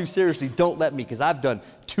myself too seriously, don't let me, because I've done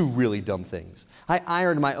 2 really dumb things. I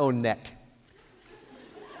ironed my own neck.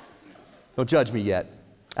 Don't judge me yet.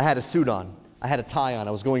 I had a suit on. I had a tie on.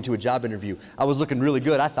 I was going to a job interview. I was looking really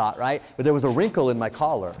good, I thought, right? But there was a wrinkle in my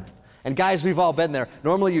collar. And guys, we've all been there.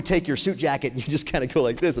 Normally you take your suit jacket and you just kind of go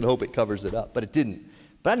like this and hope it covers it up, but it didn't.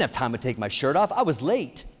 But I didn't have time to take my shirt off. I was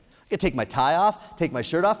late. I could take my tie off, take my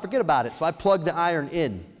shirt off, forget about it. So I plugged the iron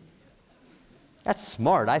in. That's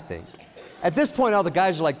smart, I think. At this point, all the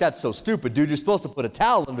guys are like, that's so stupid, dude. You're supposed to put a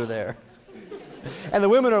towel under there. And the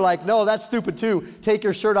women are like, no, that's stupid too. Take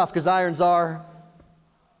your shirt off because irons are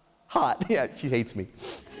hot. Yeah, she hates me.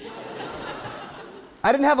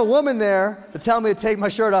 I didn't have a woman there to tell me to take my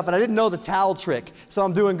shirt off, and I didn't know the towel trick. So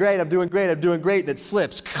I'm doing great, I'm doing great, I'm doing great, and it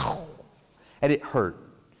slips. And it hurt.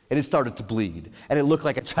 And it started to bleed. And it looked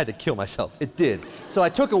like I tried to kill myself. It did. So I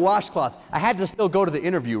took a washcloth. I had to still go to the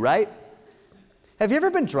interview, right? Have you ever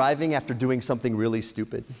been driving after doing something really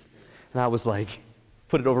stupid? And I was like,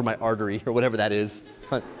 put it over my artery or whatever that is.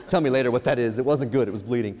 Tell me later what that is. It wasn't good. It was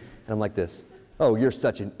bleeding. And I'm like this. Oh, you're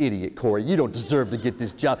such an idiot, Corey. You don't deserve to get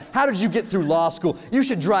this job. How did you get through law school? You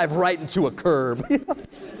should drive right into a curb.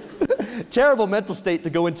 Terrible mental state to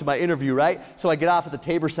go into my interview, right? So I get off at the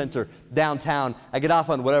Tabor Center downtown. I get off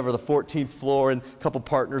on whatever, the 14th floor, and a couple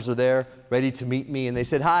partners are there ready to meet me. And they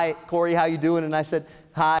said, hi, Corey, how you doing? And I said,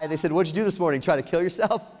 hi. They said, what'd you do this morning? Try to kill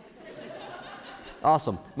yourself?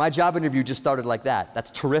 Awesome. My job interview just started like that.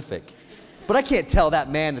 That's terrific. But I can't tell that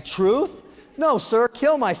man the truth. No, sir,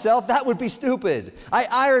 kill myself. That would be stupid. I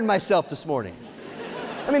ironed myself this morning.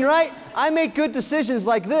 I mean, right? I make good decisions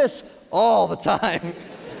like this all the time.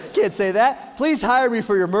 Can't say that. Please hire me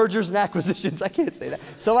for your mergers and acquisitions. I can't say that.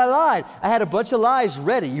 So I lied. I had a bunch of lies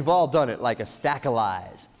ready. You've all done it, like a stack of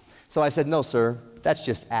lies. So I said, no, sir, that's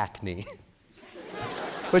just acne.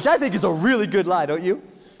 Which I think is a really good lie, don't you?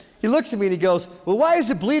 He looks at me and he goes, well, why is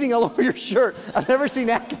it bleeding all over your shirt? I've never seen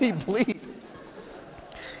acne bleed.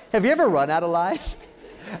 Have you ever run out of lies?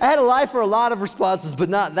 I had a lie for a lot of responses, but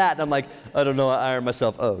not that. And I'm like, I don't know, I ironed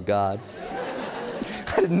myself. Oh, God.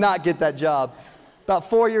 I did not get that job. About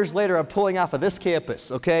 4 years later, I'm pulling off of this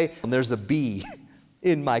campus, okay? And there's a bee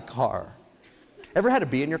in my car. Ever had a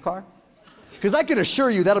bee in your car? Because I can assure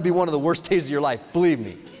you that'll be one of the worst days of your life, believe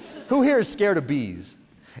me. Who here is scared of bees?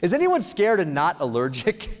 Is anyone scared and not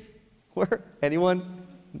allergic? Where? Anyone?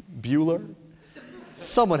 Bueller?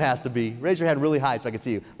 Someone has to be. Raise your hand really high so I can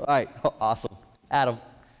see you. All right, awesome. Adam,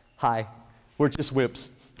 hi. We're just wimps.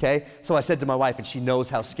 Okay? So I said to my wife, and she knows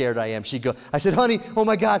how scared I am. I said, honey, oh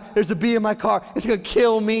my God, there's a bee in my car. It's going to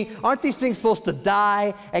kill me. Aren't these things supposed to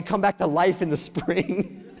die and come back to life in the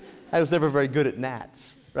spring? I was never very good at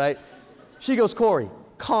gnats, right? She goes, Corey,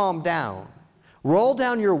 calm down. Roll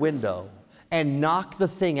down your window and knock the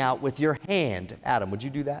thing out with your hand. Adam, would you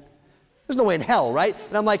do that? There's no way in hell, right?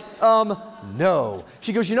 And I'm like, no.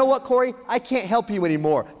 She goes, you know what, Corey? I can't help you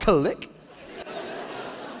anymore. Click.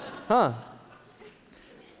 Huh.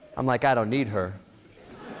 I'm like, I don't need her.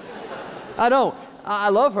 I don't. I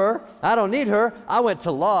love her. I don't need her. I went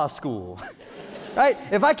to law school. Right?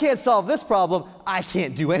 If I can't solve this problem, I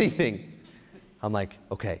can't do anything. I'm like,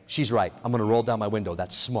 okay, she's right. I'm going to roll down my window.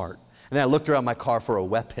 That's smart. And then I looked around my car for a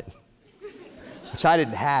weapon, which I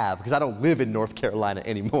didn't have because I don't live in North Carolina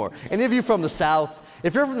anymore. Any of you from the South,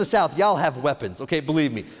 if you're from the South, y'all have weapons, okay?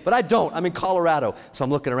 Believe me. But I don't. I'm in Colorado. So I'm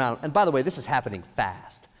looking around. And by the way, this is happening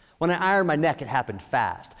fast. When I ironed my neck, it happened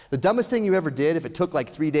fast. The dumbest thing you ever did, if it took like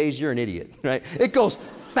 3 days, you're an idiot, right? It goes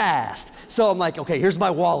fast. So I'm like, okay, here's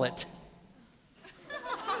my wallet.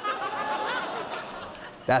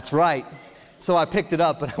 That's right. So I picked it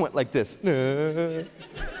up and I went like this. That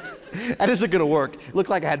isn't gonna work. It looked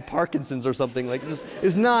like I had Parkinson's or something. Like, just,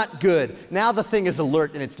 it's not good. Now the thing is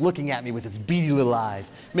alert and it's looking at me with its beady little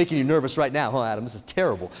eyes, making you nervous right now, huh, Adam? This is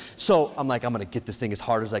terrible. So I'm like, I'm gonna get this thing as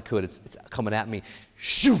hard as I could. It's coming at me.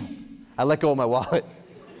 Shoo! I let go of my wallet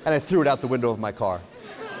and I threw it out the window of my car.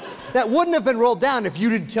 That wouldn't have been rolled down if you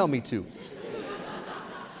didn't tell me to.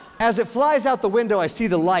 As it flies out the window, I see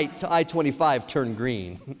the light to I-25 turn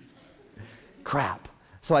green. Crap.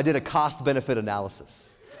 So I did a cost-benefit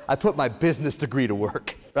analysis. I put my business degree to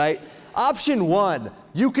work, right? Option 1,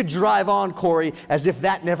 you could drive on, Corey, as if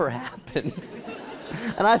that never happened.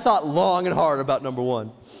 And I thought long and hard about number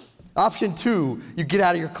 1. Option 2, you get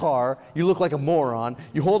out of your car, you look like a moron,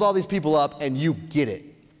 you hold all these people up, and you get it.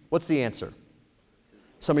 What's the answer?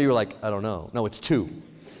 Some of you are like, I don't know. No, it's 2.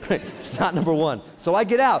 It's not number 1. So I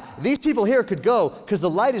get out. These people here could go, because the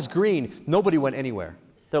light is green. Nobody went anywhere.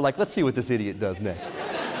 They're like, let's see what this idiot does next.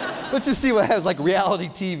 Let's just see what has like reality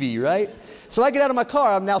TV, right? So I get out of my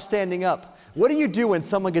car, I'm now standing up. What do you do when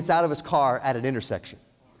someone gets out of his car at an intersection?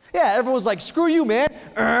 Yeah, everyone's like, screw you, man.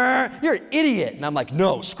 You're an idiot. And I'm like,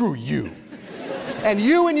 no, screw you. And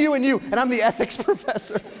you and you and you. And I'm the ethics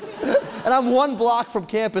professor. And I'm 1 block from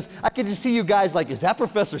campus. I can just see you guys like, is that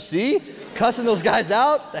Professor C? Cussing those guys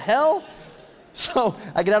out? The hell? So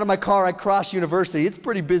I get out of my car, I cross University. It's a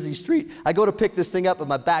pretty busy street. I go to pick this thing up and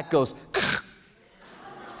my back goes,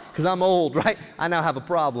 because I'm old, right? I now have a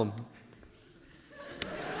problem.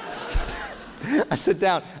 I sit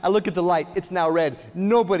down, I look at the light, it's now red.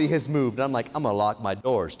 Nobody has moved. I'm like, I'm gonna lock my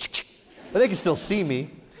doors. But they can still see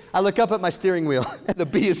me. I look up at my steering wheel and the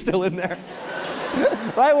bee is still in there.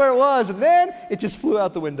 Right where it was, and then it just flew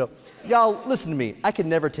out the window. Y'all, listen to me. I can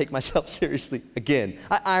never take myself seriously again.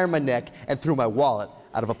 I ironed my neck and threw my wallet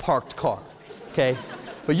out of a parked car, okay?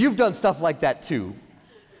 But you've done stuff like that too.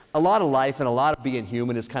 A lot of life and a lot of being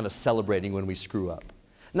human is kind of celebrating when we screw up,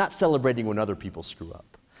 not celebrating when other people screw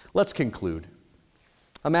up. Let's conclude.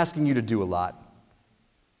 I'm asking you to do a lot.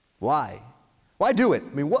 Why? Why do it?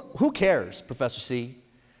 I mean, who cares, Professor C?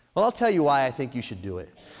 Well, I'll tell you why I think you should do it.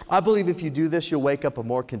 I believe if you do this, you'll wake up a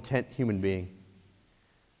more content human being.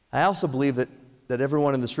 I also believe that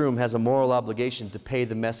everyone in this room has a moral obligation to pay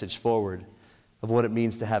the message forward of what it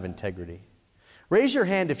means to have integrity. Raise your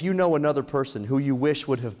hand if you know another person who you wish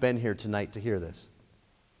would have been here tonight to hear this.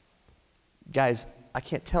 Guys, I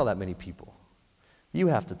can't tell that many people. You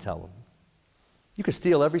have to tell them. You can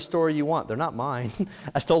steal every story you want. They're not mine.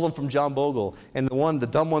 I stole them from John Bogle. And the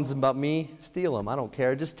dumb ones about me, steal them. I don't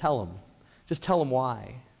care. Just tell them. Just tell them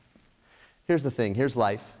why. Here's the thing. Here's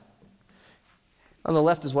life. On the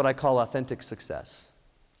left is what I call authentic success,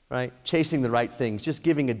 right? Chasing the right things, just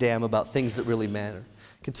giving a damn about things that really matter.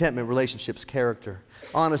 Contentment, relationships, character,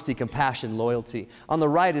 honesty, compassion, loyalty. On the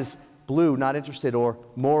right is blue, not interested, or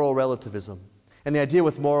moral relativism. And the idea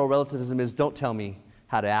with moral relativism is, don't tell me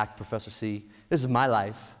how to act, Professor C. This is my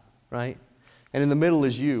life, right? And in the middle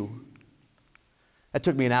is you. That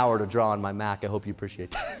took me an hour to draw on my Mac. I hope you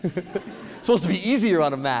appreciate that. It's supposed to be easier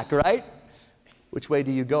on a Mac, right? Which way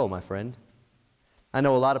do you go, my friend? I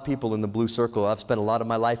know a lot of people in the blue circle. I've spent a lot of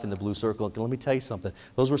my life in the blue circle. And let me tell you something.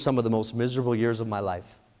 Those were some of the most miserable years of my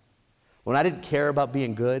life. When I didn't care about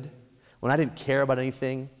being good, when I didn't care about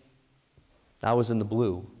anything, I was in the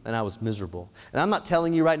blue, and I was miserable. And I'm not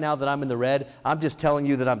telling you right now that I'm in the red. I'm just telling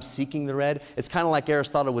you that I'm seeking the red. It's kind of like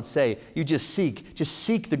Aristotle would say, you just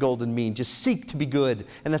seek the golden mean. Just seek to be good,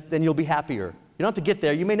 and then you'll be happier. You don't have to get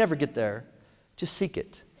there. You may never get there. Just seek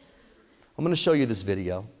it. I'm going to show you this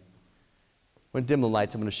video. I'm going to dim the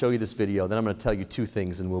lights. I'm going to show you this video. Then I'm going to tell you 2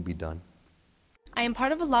 things, and we'll be done. I am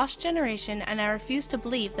part of a lost generation, and I refuse to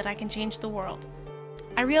believe that I can change the world.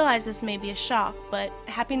 I realize this may be a shock, but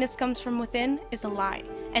happiness comes from within is a lie,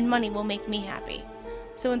 and money will make me happy.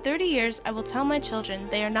 So in 30 years, I will tell my children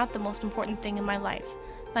they are not the most important thing in my life.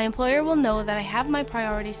 My employer will know that I have my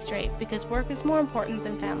priorities straight because work is more important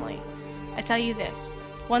than family. I tell you this,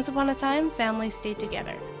 once upon a time, families stayed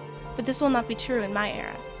together. But this will not be true in my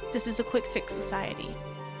era. This is a quick fix society.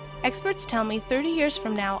 Experts tell me 30 years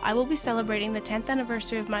from now, I will be celebrating the 10th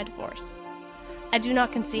anniversary of my divorce. I do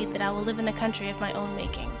not concede that I will live in a country of my own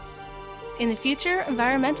making. In the future,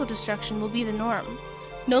 environmental destruction will be the norm.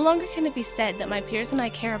 No longer can it be said that my peers and I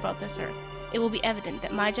care about this earth. It will be evident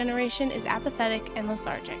that my generation is apathetic and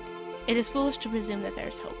lethargic. It is foolish to presume that there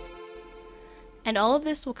is hope. And all of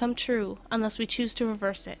this will come true unless we choose to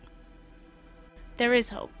reverse it. There is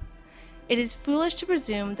hope. It is foolish to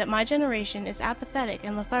presume that my generation is apathetic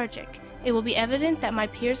and lethargic. It will be evident that my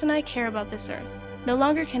peers and I care about this earth. No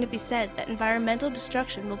longer can it be said that environmental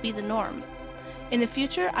destruction will be the norm. In the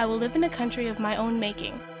future, I will live in a country of my own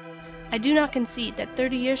making. I do not concede that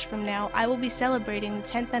 30 years from now, I will be celebrating the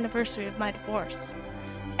 10th anniversary of my divorce.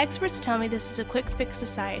 Experts tell me this is a quick fix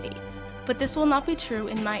society, but this will not be true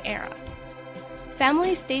in my era.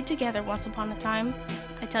 Families stayed together once upon a time.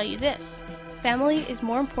 I tell you this, family is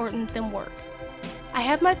more important than work. I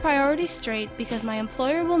have my priorities straight because my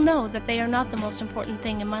employer will know that they are not the most important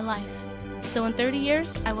thing in my life. So in 30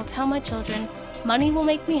 years, I will tell my children, money will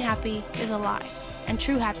make me happy is a lie, and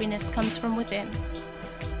true happiness comes from within.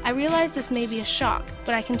 I realize this may be a shock,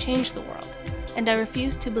 but I can change the world, and I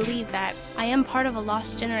refuse to believe that I am part of a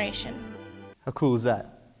lost generation. How cool is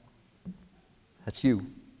that? That's you.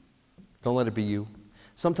 Don't let it be you.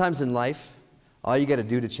 Sometimes in life, all you got to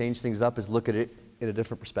do to change things up is look at it in a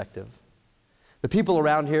different perspective. The people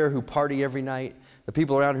around here who party every night, the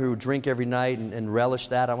people around here who drink every night and relish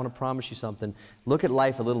that, I want to promise you something. Look at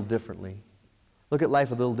life a little differently. Look at life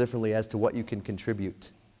a little differently as to what you can contribute.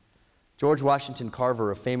 George Washington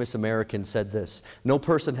Carver, a famous American, said this: "No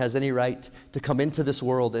person has any right to come into this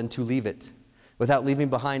world and to leave it without leaving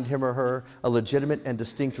behind him or her a legitimate and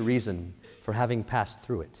distinct reason for having passed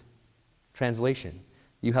through it." Translation: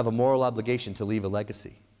 you have a moral obligation to leave a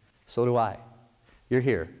legacy. So do I. You're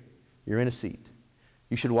here. You're in a seat.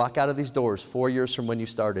 You should walk out of these doors 4 years from when you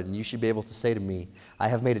started, and you should be able to say to me, I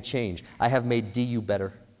have made a change. I have made DU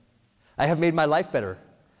better. I have made my life better.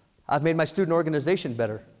 I've made my student organization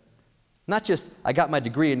better. Not just, I got my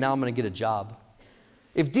degree and now I'm going to get a job.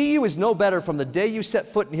 If DU is no better from the day you set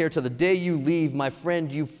foot in here to the day you leave, my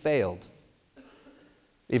friend, you've failed.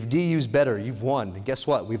 If DU's better, you've won. And guess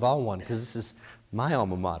what? We've all won, because this is my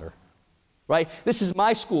alma mater, right? This is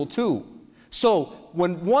my school too. So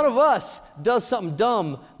when one of us does something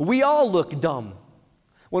dumb, we all look dumb.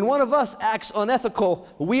 When one of us acts unethical,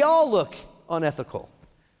 we all look unethical.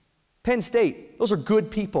 Penn State, those are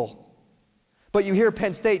good people. But you hear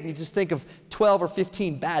Penn State and you just think of 12 or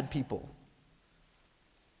 15 bad people.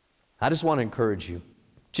 I just want to encourage you.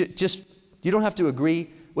 You don't have to agree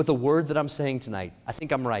with a word that I'm saying tonight. I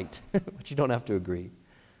think I'm right, but you don't have to agree.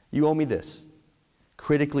 You owe me this.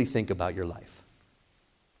 Critically think about your life.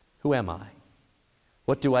 Who am I?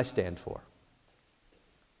 What do I stand for?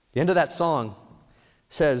 The end of that song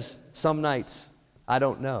says, some nights I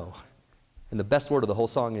don't know. And the best word of the whole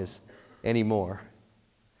song is anymore.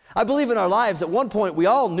 I believe in our lives at one point we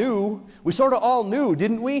all knew, we sort of all knew,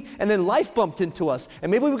 didn't we? And then life bumped into us,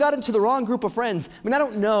 and maybe we got into the wrong group of friends. I mean, I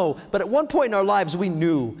don't know, but at one point in our lives we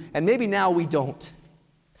knew, and maybe now we don't.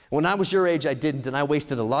 When I was your age, I didn't, and I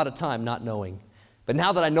wasted a lot of time not knowing. But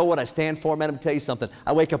now that I know what I stand for, man, I'm going to tell you something.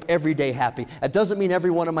 I wake up every day happy. That doesn't mean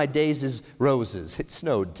every one of my days is roses. It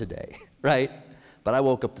snowed today, right? But I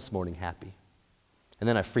woke up this morning happy. And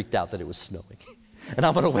then I freaked out that it was snowing. And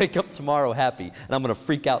I'm going to wake up tomorrow happy, and I'm going to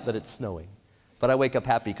freak out that it's snowing. But I wake up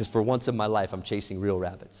happy because for once in my life, I'm chasing real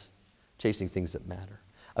rabbits, chasing things that matter.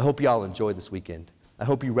 I hope you all enjoy this weekend. I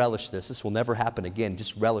hope you relish this. This will never happen again.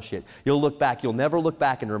 Just relish it. You'll look back. You'll never look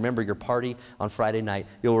back and remember your party on Friday night.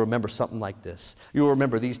 You'll remember something like this. You'll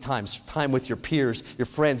remember these times, time with your peers, your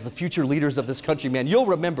friends, the future leaders of this country, man. You'll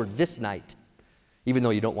remember this night, even though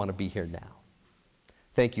you don't want to be here now.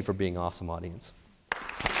 Thank you for being awesome, audience.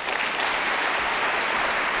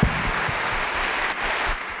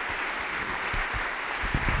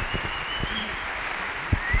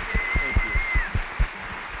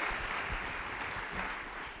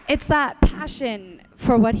 It's that passion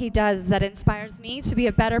for what he does that inspires me to be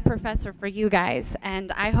a better professor for you guys,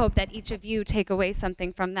 and I hope that each of you take away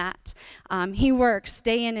something from that. He works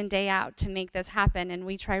day in and day out to make this happen, and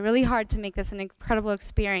we try really hard to make this an incredible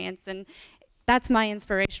experience, and that's my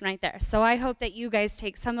inspiration right there. So I hope that you guys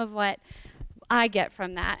take some of what I get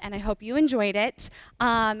from that, and I hope you enjoyed it.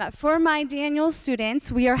 For my Daniels students,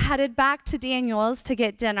 we are headed back to Daniels to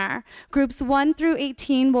get dinner. Groups 1 through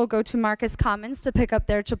 18 will go to Marcus Commons to pick up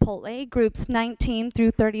their Chipotle. Groups 19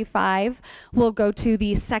 through 35 will go to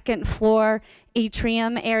the second floor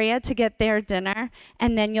atrium area to get their dinner,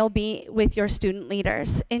 and then you'll be with your student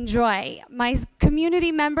leaders. Enjoy. My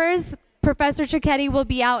community members, Professor Ciocchetti will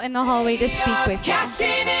be out in the hallway to speak with you.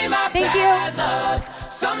 Thank you.